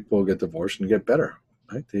some people get divorced and get better.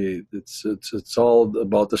 Right? It's all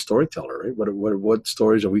about the storyteller, right? What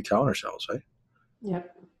stories are we telling ourselves, right?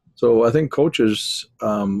 Yep. So I think coaches,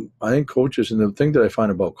 and the thing that I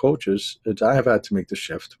find about coaches is I have had to make the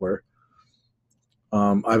shift where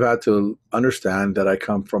I've had to understand that I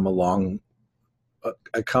come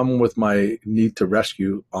with my need to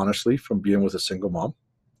rescue, honestly, from being with a single mom,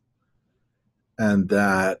 and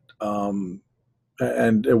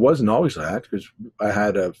and it wasn't always like that, because I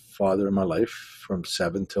had a father in my life from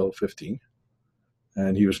 7 till 15,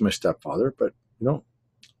 and he was my stepfather. But you know,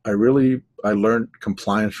 I learned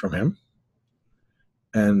compliance from him,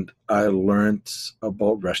 and I learned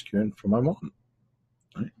about rescuing from my mom.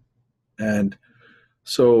 Right? And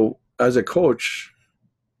so, as a coach,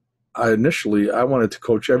 I wanted to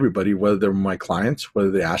coach everybody, whether they were my clients,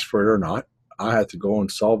 whether they asked for it or not. I had to go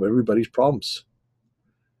and solve everybody's problems.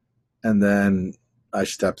 And then I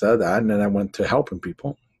stepped out of that, and then I went to helping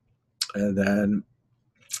people. And then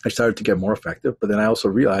I started to get more effective. But then I also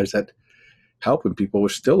realized that helping people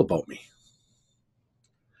was still about me.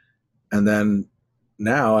 And then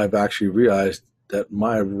now I've actually realized that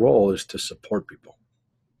my role is to support people.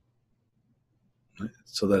 Right?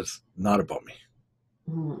 So that's not about me.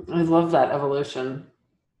 I love that evolution.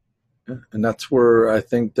 Yeah. And that's where I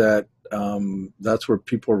think that that's where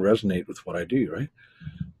people resonate with what I do, right?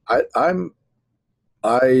 I'm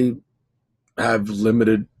I have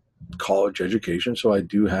limited college education, so I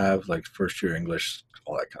do have like first year English,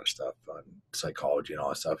 all that kind of stuff, psychology and all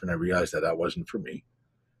that stuff, and I realized that that wasn't for me.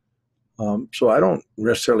 So I don't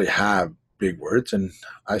necessarily have big words, and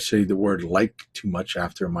I say the word like too much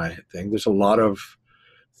after my thing. There's a lot of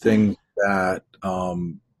things that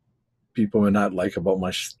people may not like about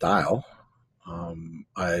my style.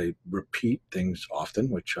 I repeat things often,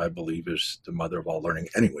 which I believe is the mother of all learning,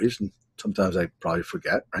 anyways, and sometimes I probably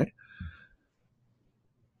forget, right?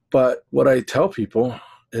 But what I tell people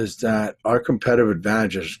is that our competitive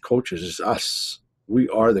advantage as coaches is us. We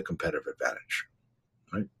are the competitive advantage,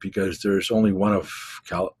 right? Because there's only one of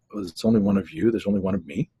you, there's only one of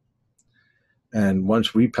me. And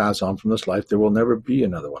once we pass on from this life, there will never be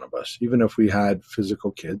another one of us. Even if we had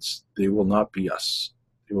physical kids, they will not be us.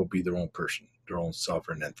 They will be their own person, their own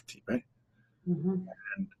sovereign entity, right? Mm-hmm.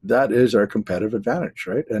 And that is our competitive advantage,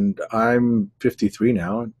 right? And I'm 53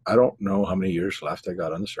 now. And I don't know how many years left I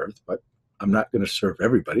got on this earth, but I'm not going to serve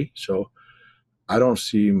everybody. So I don't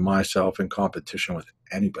see myself in competition with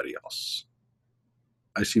anybody else.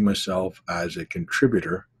 I see myself as a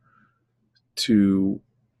contributor to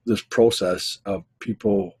this process of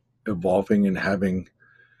people evolving and having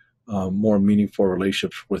more meaningful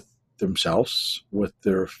relationships with themselves, with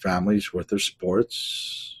their families, with their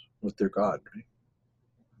sports, with their God. Right?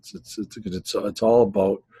 It's all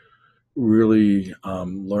about really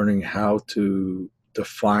learning how to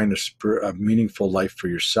define a meaningful life for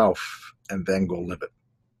yourself and then go live it.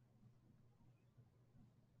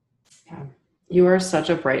 Yeah. You are such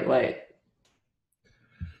a bright light.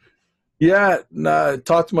 Yeah, nah,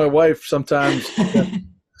 talk to my wife sometimes.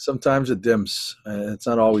 Sometimes it dims. It's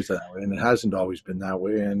not always that way, and it hasn't always been that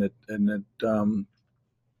way.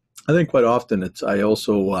 I think quite often I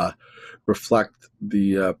also reflect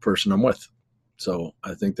the person I'm with. So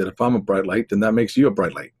I think that if I'm a bright light, then that makes you a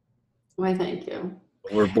bright light. Why, thank you.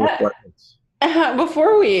 We're both bright lights.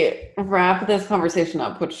 Before we wrap this conversation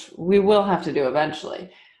up, which we will have to do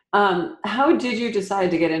eventually, how did you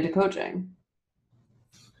decide to get into coaching?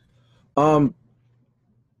 Um,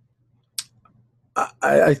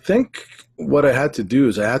 I think what I had to do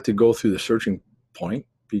is I had to go through the searching point,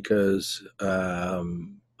 because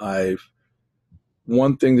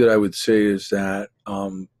one thing that I would say is that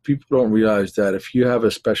people don't realize that if you have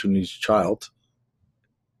a special needs child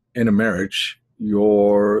in a marriage,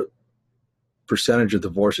 your percentage of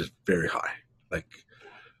divorce is very high. Like,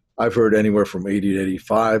 I've heard anywhere from 80 to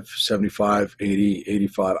 85, 75, 80,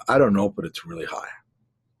 85. I don't know, but it's really high.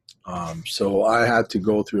 So I had to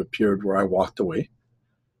go through a period where I walked away.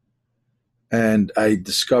 And I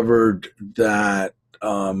discovered that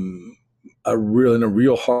in a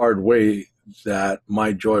real hard way, that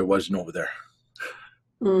my joy wasn't over there.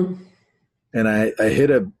 Mm. And I hit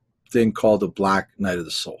a thing called the black night of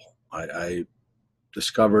the soul. I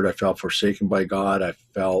discovered I felt forsaken by God. I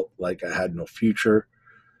felt like I had no future.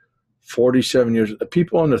 47 years.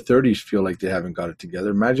 People in their 30s feel like they haven't got it together.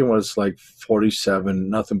 Imagine what it's like 47,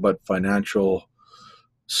 nothing but financial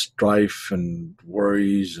strife and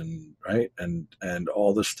worries and right and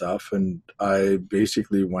all this stuff. And I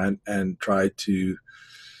basically went and tried to,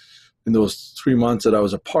 in those 3 months that I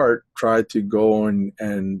was apart, tried to go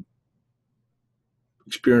and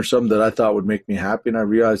experience something that I thought would make me happy. And I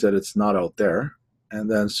realized that it's not out there. And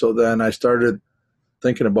then I started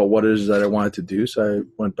thinking about what it is that I wanted to do. So I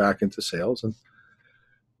went back into sales,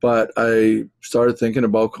 but I started thinking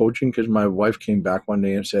about coaching because my wife came back one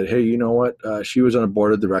day and said, "Hey, you know what?" She was on a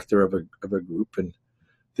board of director of a group, and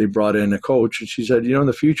they brought in a coach, and she said, "In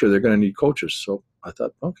the future they're going to need coaches." So I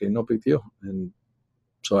thought, okay, no big deal. And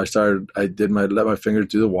so let my fingers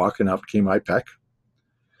do the walk, and out came IPEC.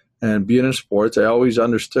 And being in sports, I always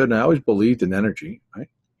understood and I always believed in energy, right?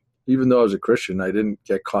 Even though I was a Christian, I didn't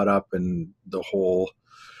get caught up in the whole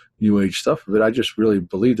New Age stuff of it. I just really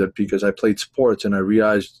believed it because I played sports and I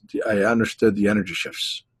realized I understood the energy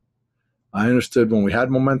shifts. I understood when we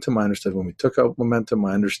had momentum. I understood when we took out momentum.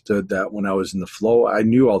 I understood that when I was in the flow, I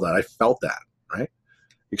knew all that. I felt that, right?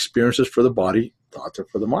 Experiences for the body, thoughts are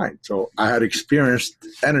for the mind. So I had experienced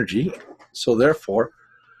energy. So therefore,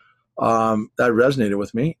 that resonated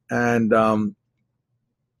with me. And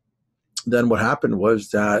then what happened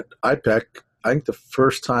was that IPEC, I think the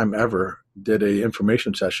first time ever, did a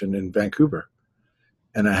information session in Vancouver.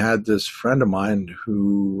 And I had this friend of mine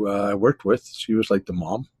who I worked with. She was like the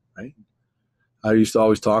mom, right? I used to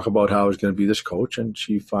always talk about how I was going to be this coach. And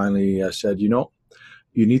she finally said, you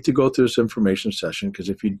need to go to this information session because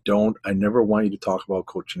if you don't, I never want you to talk about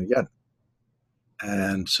coaching again.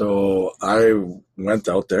 And so I went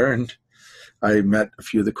out there and I met a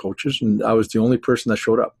few of the coaches, and I was the only person that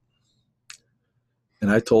showed up.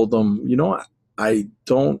 And I told them, I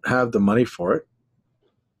don't have the money for it,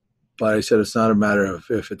 but I said it's not a matter of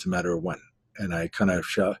if, it's a matter of when. And I kind of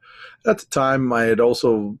at the time, I had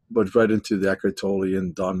also was right into the Eckhart Tolle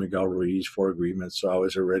and Don Miguel Ruiz 4 Agreements, so I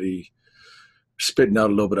was already spitting out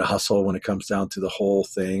a little bit of hustle when it comes down to the whole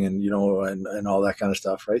thing, and and all that kind of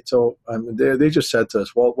stuff, right? So they just said to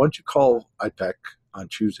us, well, why don't you call IPEC on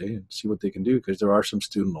Tuesday and see what they can do, because there are some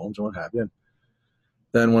student loans and what have you. And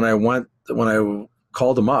then when I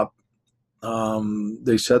called them up,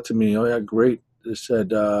 they said to me, "Oh yeah, great." They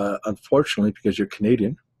said, "Unfortunately, because you're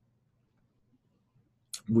Canadian,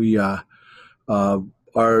 we our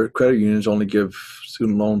credit unions only give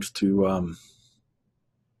student loans to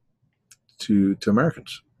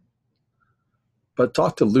Americans. But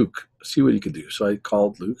talk to Luke, see what you could do." So I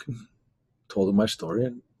called Luke and told him my story.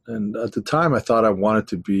 And at the time, I thought I wanted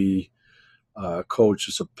to be a coach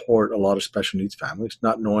to support a lot of special needs families,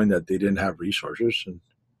 not knowing that they didn't have resources and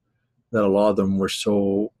that a lot of them were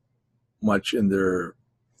so much in their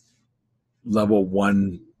level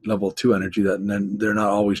 1, level 2 energy that then they're not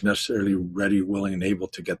always necessarily ready, willing, and able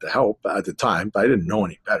to get the help at the time. But I didn't know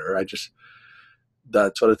any better.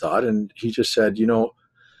 That's what I thought. And he just said, why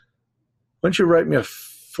don't you write me a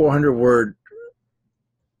 400-word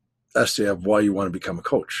essay of why you want to become a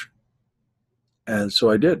coach? And so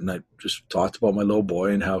I did. And I just talked about my little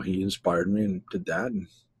boy and how he inspired me and did that. And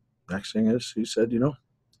next thing is he said,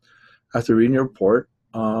 after reading your report,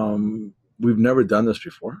 we've never done this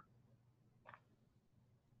before.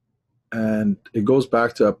 And it goes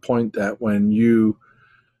back to a point that when you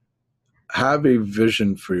have a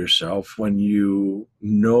vision for yourself, when you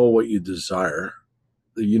know what you desire,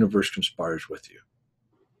 the universe conspires with you.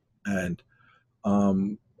 And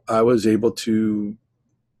I was able to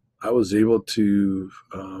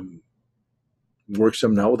work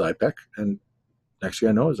some now with IPEC, and next thing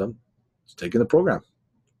I know is I'm taking the program.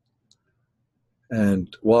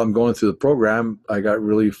 And while I'm going through the program, I got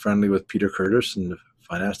really friendly with Peter Curtis and the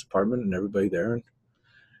finance department and everybody there, and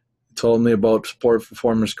told me about sport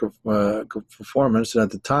performance. And at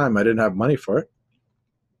the time, I didn't have money for it.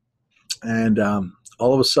 And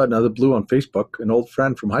all of a sudden, out of the blue on Facebook, an old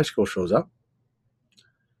friend from high school shows up.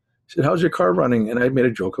 He said, "How's your car running?" And I made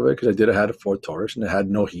a joke of it because I had a Ford Taurus and it had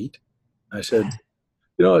no heat. I said,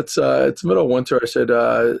 it's middle of winter. I said,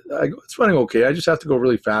 it's running okay. I just have to go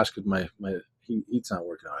really fast because my heat's not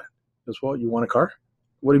working on it. He goes, "Well, you want a car?"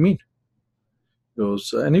 "What do you mean?" He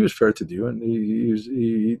goes, and he was fair to do. And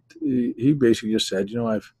he basically just said,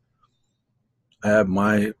 I have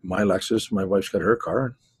my Lexus. My wife's got her car.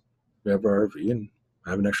 And we have our RV, and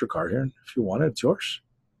I have an extra car here. And if you want it, it's yours.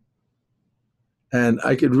 And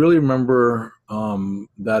I could really remember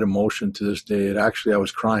that emotion to this day. I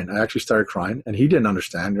was crying. I actually started crying, and he didn't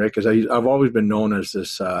understand, right? Because I've always been known as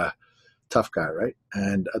this tough guy, right?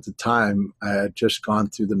 And at the time, I had just gone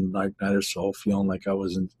through the night of soul, feeling like I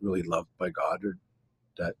wasn't really loved by God, or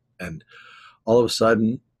that And all of a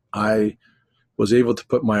sudden, I was able to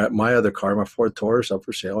put my other car, my Ford Taurus, up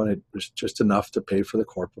for sale, and it was just enough to pay for the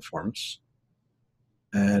core performance.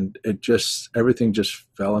 And everything just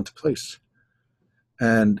fell into place.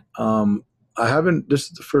 And I haven't. This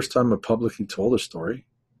is the first time I publicly told a story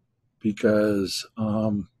because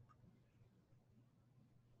I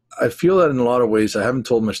feel that in a lot of ways I haven't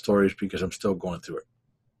told my stories because I'm still going through it.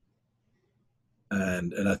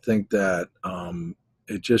 And I think that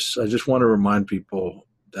I just want to remind people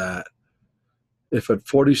that if at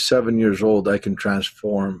 47 years old I can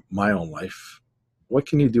transform my own life, what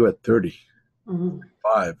can you do at 30, Mm-hmm.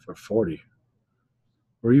 5, or 40?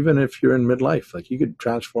 Or even if you're in midlife, like you could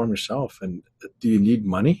transform yourself. And do you need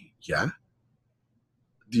money? Yeah.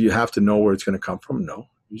 Do you have to know where it's going to come from? No.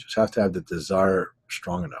 You just have to have the desire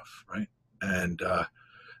strong enough, right? And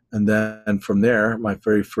then from there, my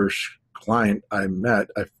very first client I met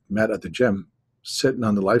at the gym, sitting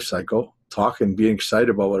on the life cycle, talking, being excited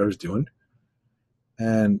about what I was doing.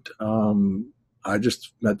 And I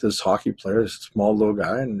just met this hockey player, this small little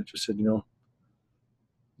guy, and just said, do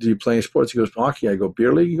you play any sports? He goes, hockey. I go,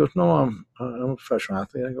 beer league? He goes, no, I'm a professional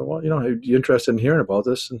athlete. I go, well, are you interested in hearing about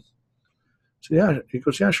this? And so, yeah. He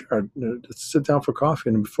goes, yeah, sure. Let's sit down for coffee.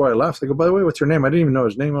 And before I left, I go, by the way, what's your name? I didn't even know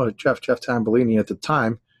his name. Oh, Jeff Tambellini. At the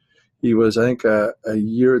time, he was, I think, a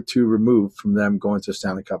year or two removed from them going to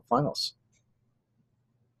Stanley Cup finals.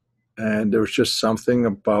 And there was just something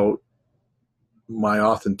about my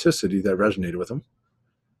authenticity that resonated with him.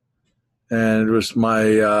 And it was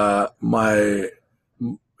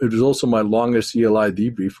it was also my longest ELI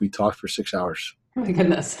debrief. We talked for 6 hours. Oh my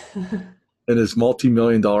goodness. In his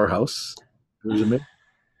multi-million-dollar house. It was amazing.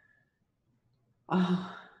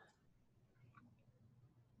 Oh.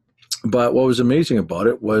 But what was amazing about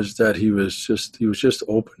it was that he was just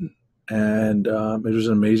open, and it was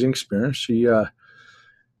an amazing experience. He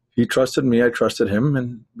trusted me, I trusted him,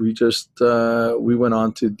 and we went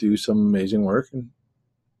on to do some amazing work,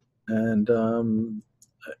 and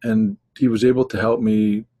he was able to help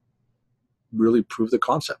me really prove the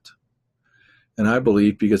concept. And I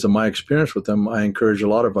believe, because of my experience with them, I encourage a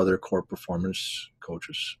lot of other core performance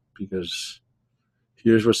coaches, because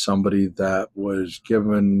here's with somebody that was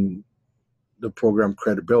given the program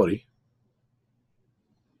credibility,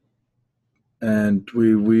 and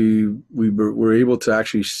we were able to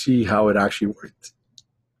actually see how it actually worked.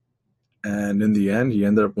 And in the end, he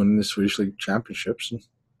ended up winning the Swedish League championships. And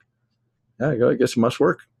yeah, I guess it must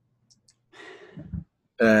work.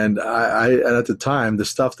 And and at the time, the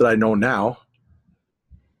stuff that I know now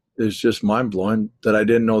is just mind blowing that I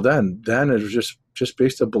didn't know then. Then it was just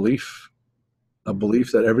based on a belief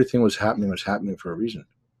that everything was happening for a reason.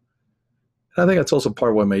 And I think that's also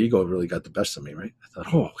part of why my ego really got the best of me, right? I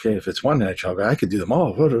thought, oh, okay, if it's one NHL guy, I could do them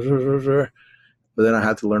all. But then I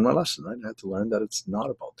had to learn my lesson, right? I had to learn that it's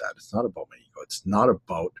not about that. It's not about my ego. It's not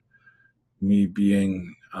about me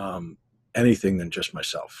being anything than just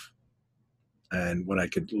myself. And when I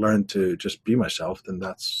could learn to just be myself, then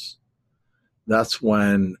that's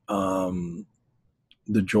when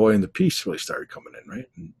the joy and the peace really started coming in, right?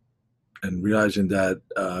 And realizing that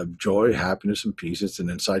joy, happiness, and peace, it's an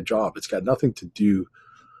inside job. It's got nothing to do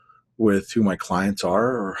with who my clients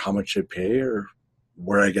are or how much they pay or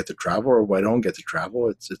where I get to travel or where I don't get to travel.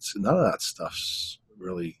 It's none of that stuff's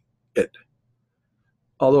really it.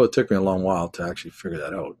 Although it took me a long while to actually figure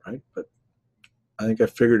that out, right? But I think I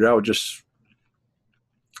figured it out just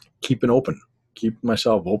keeping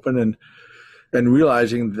myself open, and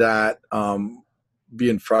realizing that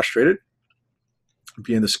being frustrated,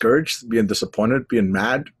 being discouraged, being disappointed, being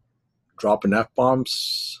mad, dropping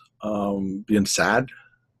F-bombs, being sad,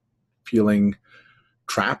 feeling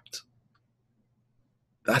trapped,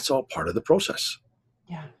 that's all part of the process.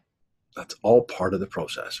 Yeah. That's all part of the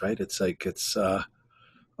process, right? It's like,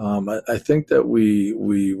 I think that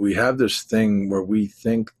we have this thing where we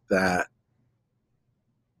think that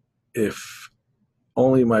if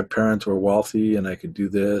only my parents were wealthy and I could do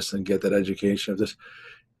this and get that education of this,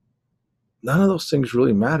 none of those things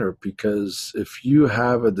really matter, because if you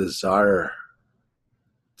have a desire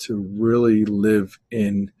to really live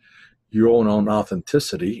in your own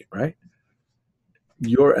authenticity, right,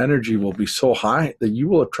 your energy will be so high that you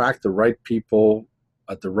will attract the right people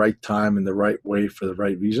at the right time in the right way for the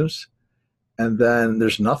right reasons. And then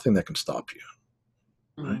there's nothing that can stop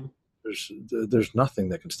you, right? There's nothing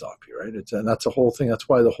that can stop you, right? And that's the whole thing. That's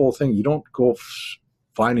why the whole thing, you don't go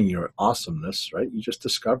finding your awesomeness, right? You just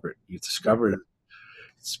discover it. You discover it.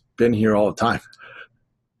 It's been here all the time,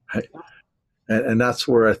 right? And that's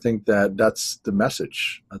where I think that's the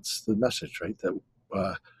message. That's the message, right? That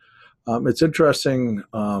it's interesting.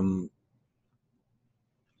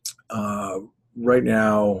 uh, right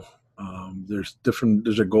now, there's a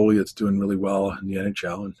goalie that's doing really well in the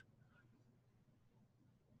NHL, and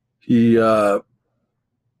he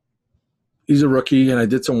he's a rookie, and I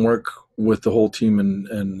did some work with the whole team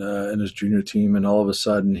and his junior team, and all of a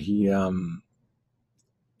sudden he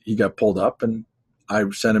got pulled up, and I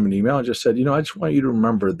sent him an email and just said, I just want you to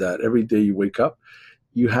remember that every day you wake up,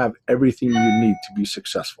 you have everything you need to be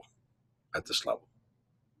successful at this level.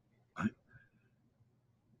 Right?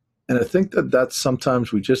 And I think that that's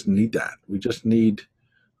sometimes we just need that. We just need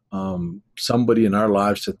somebody in our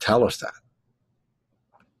lives to tell us that.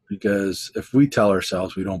 Because if we tell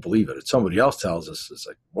ourselves we don't believe it, if somebody else tells us, it's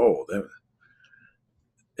like, whoa,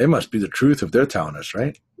 it must be the truth if they're telling us,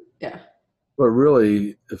 right? Yeah. But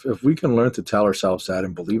really, if we can learn to tell ourselves that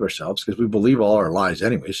and believe ourselves, because we believe all our lies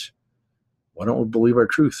anyways, why don't we believe our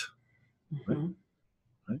truth? Mm-hmm.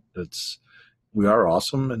 Right? We are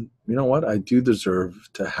awesome, and you know what? I do deserve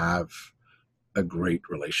to have a great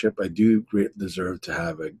relationship. I do deserve to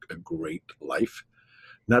have a great life,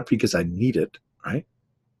 not because I need it, right?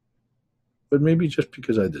 But maybe just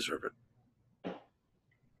because I deserve it.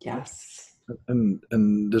 Yes. And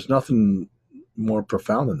there's nothing more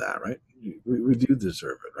profound than that, right? We do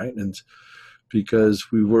deserve it, right? And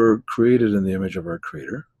because we were created in the image of our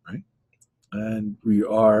Creator, right? And we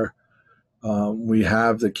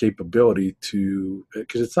have the capability to,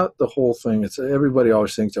 because it's not the whole thing. It's everybody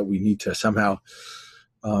always thinks that we need to somehow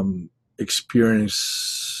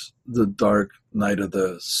experience the dark night of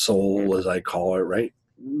the soul, as I call it, right?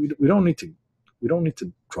 We don't need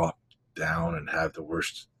to drop down and have the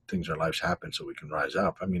worst things in our lives happen so we can rise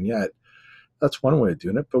up. I mean, yeah, that's one way of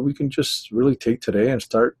doing it, but we can just really take today and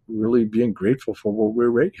start really being grateful for what we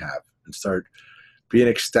already have and start being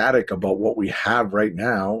ecstatic about what we have right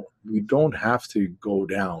now. We don't have to go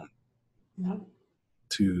down No.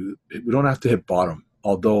 we don't have to hit bottom,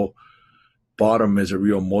 although bottom is a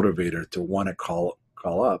real motivator to want to call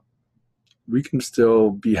up. We can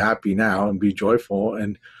still be happy now and be joyful,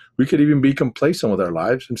 and we could even be complacent with our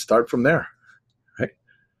lives and start from there, right?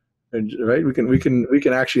 And right, we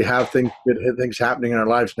can actually have things happening in our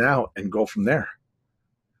lives now and go from there.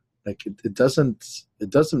 Like it doesn't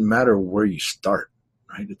matter where you start,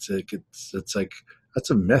 right? It's like that's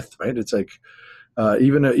a myth, right? It's like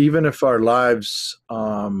even if our lives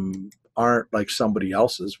aren't like somebody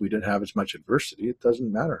else's, we didn't have as much adversity. It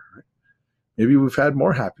doesn't matter, right? Maybe we've had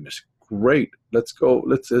more happiness. Great, let's go.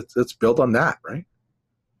 Let's build on that, right?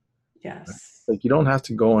 Yes. Like you don't have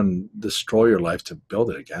to go and destroy your life to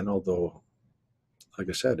build it again. Although, like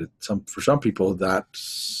I said, for some people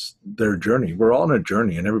that's their journey. We're all on a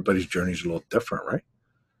journey, and everybody's journey is a little different, right?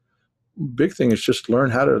 Big thing is just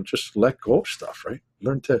learn how to just let go of stuff, right?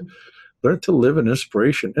 Learn to live in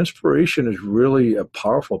inspiration. Inspiration is really a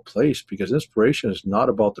powerful place because inspiration is not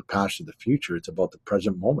about the past or the future. It's about the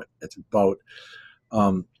present moment. It's about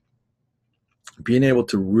being able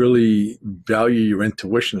to really value your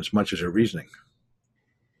intuition as much as your reasoning.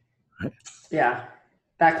 Right? Yeah.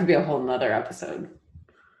 That could be a whole nother episode.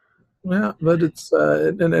 Yeah, but it's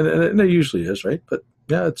and it usually is, right? But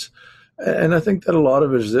yeah, and I think that a lot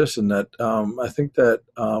of it is this, and that I think that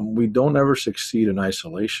we don't ever succeed in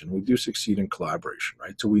isolation. We do succeed in collaboration,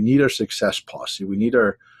 right? So we need our success posse. We need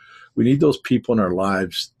those people in our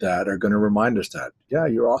lives that are going to remind us that, yeah,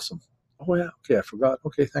 you're awesome. Oh yeah, okay, I forgot.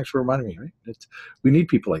 Okay, thanks for reminding me. Right? We need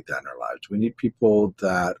people like that in our lives. We need people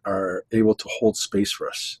that are able to hold space for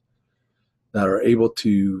us, that are able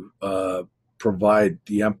to provide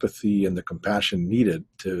the empathy and the compassion needed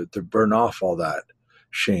to burn off all that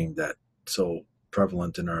shame that's so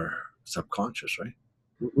prevalent in our subconscious, right?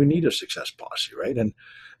 We need a success posse, right? And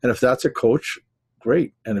if that's a coach,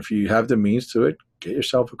 great. And if you have the means to it, get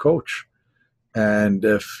yourself a coach. And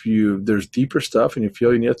if there's deeper stuff and you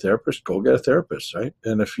feel you need a therapist, go get a therapist, right?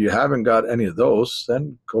 And if you haven't got any of those,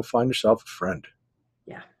 then go find yourself a friend.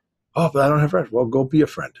 Yeah. Oh, but I don't have friends. Well, go be a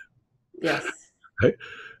friend. Yes. Right?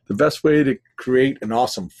 The best way to create an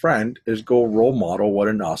awesome friend is go role model what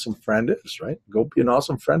an awesome friend is, right? Go be an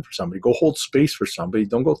awesome friend for somebody. Go hold space for somebody.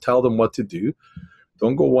 Don't go tell them what to do.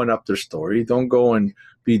 Don't go one up their story. Don't go and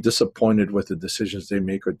be disappointed with the decisions they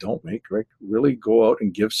make or don't make, right? Really go out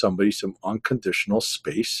and give somebody some unconditional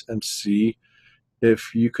space and see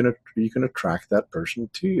if you can attract that person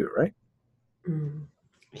to you, right? Mm.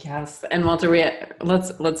 Yes. And Walter,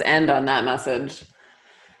 let's end on that message.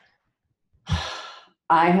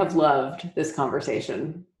 I have loved this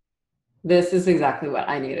conversation. This is exactly what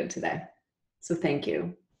I needed today. So thank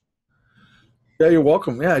you. Yeah, you're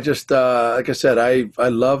welcome. Yeah, just like I said, I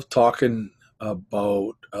love talking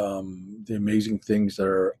about the amazing things that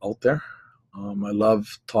are out there. I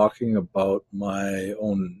love talking about my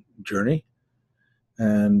own journey,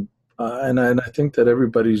 and I think that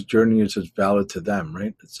everybody's journey is as valid to them,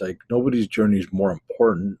 right? It's like nobody's journey is more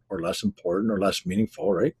important or less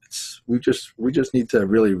meaningful, right? We just need to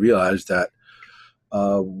really realize that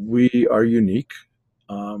we are unique,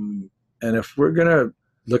 and if we're gonna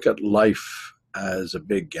look at life as a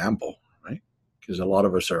big gamble, right? Because a lot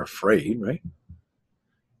of us are afraid, right?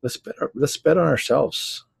 Let's bet on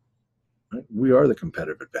ourselves. Right? We are the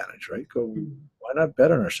competitive advantage, right? Why not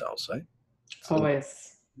bet on ourselves, right? So,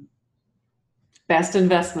 Always. Best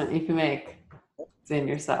investment you can make is in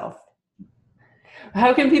yourself.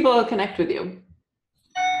 How can people connect with you?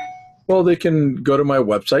 well, they can go to my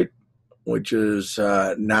website, which is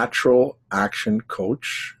Natural Action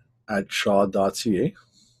Coach at shaw.ca.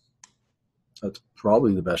 That's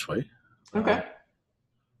probably the best way. Okay.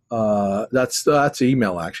 That's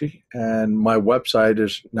email actually, and my website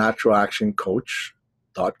is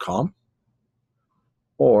naturalactioncoach.com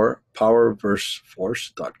or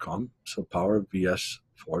powervsforce.com. So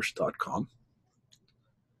powervsforce.com.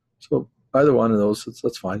 So either one of those,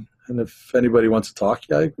 that's fine. And if anybody wants to talk,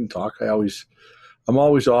 yeah, you can talk. I'm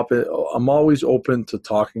always open to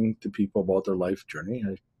talking to people about their life journey.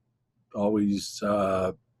 I always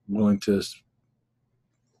willing to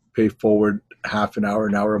pay forward half an hour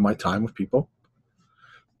of my time with people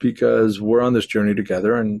because we're on this journey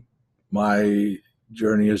together, and my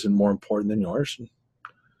journey isn't more important than yours.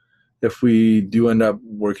 If we do end up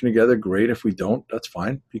working together, great. If we don't, that's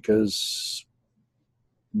fine, because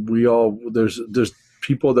there's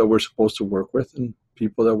people that we're supposed to work with and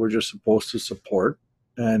people that we're just supposed to support.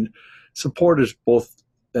 And support is both.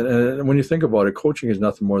 And when you think about it, coaching is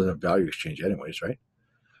nothing more than a value exchange anyways, right?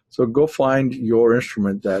 So go find your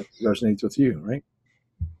instrument that resonates with you, right?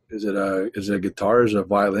 Is it a guitar? Is it a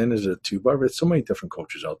violin? Is it a tuba? There's so many different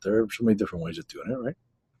coaches out there, so many different ways of doing it, right?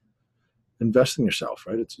 Invest in yourself,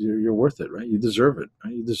 right? You're worth it, right? You deserve it,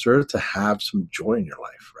 right? You deserve to have some joy in your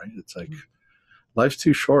life, right? It's like life's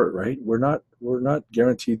too short, right? We're not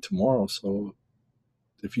guaranteed tomorrow. So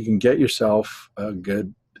if you can get yourself a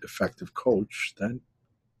good, effective coach, then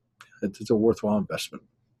it's a worthwhile investment.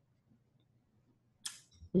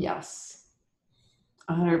 Yes.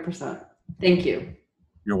 100%. Thank you.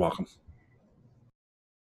 You're welcome.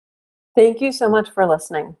 Thank you so much for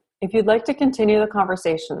listening. If you'd like to continue the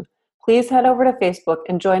conversation, please head over to Facebook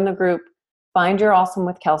and join the group Find Your Awesome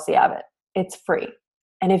with Kelsey Abbott. It's free.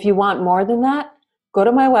 And if you want more than that, go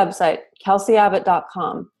to my website,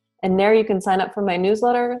 kelseyabbott.com, and there you can sign up for my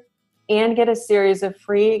newsletter and get a series of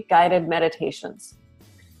free guided meditations.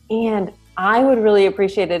 And I would really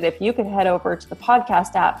appreciate it if you could head over to the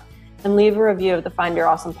podcast app and leave a review of the Find Your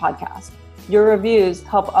Awesome podcast. Your reviews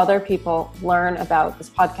help other people learn about this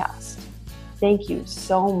podcast. Thank you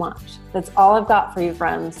so much. That's all I've got for you,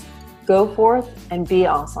 friends. Go forth and be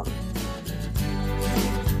awesome.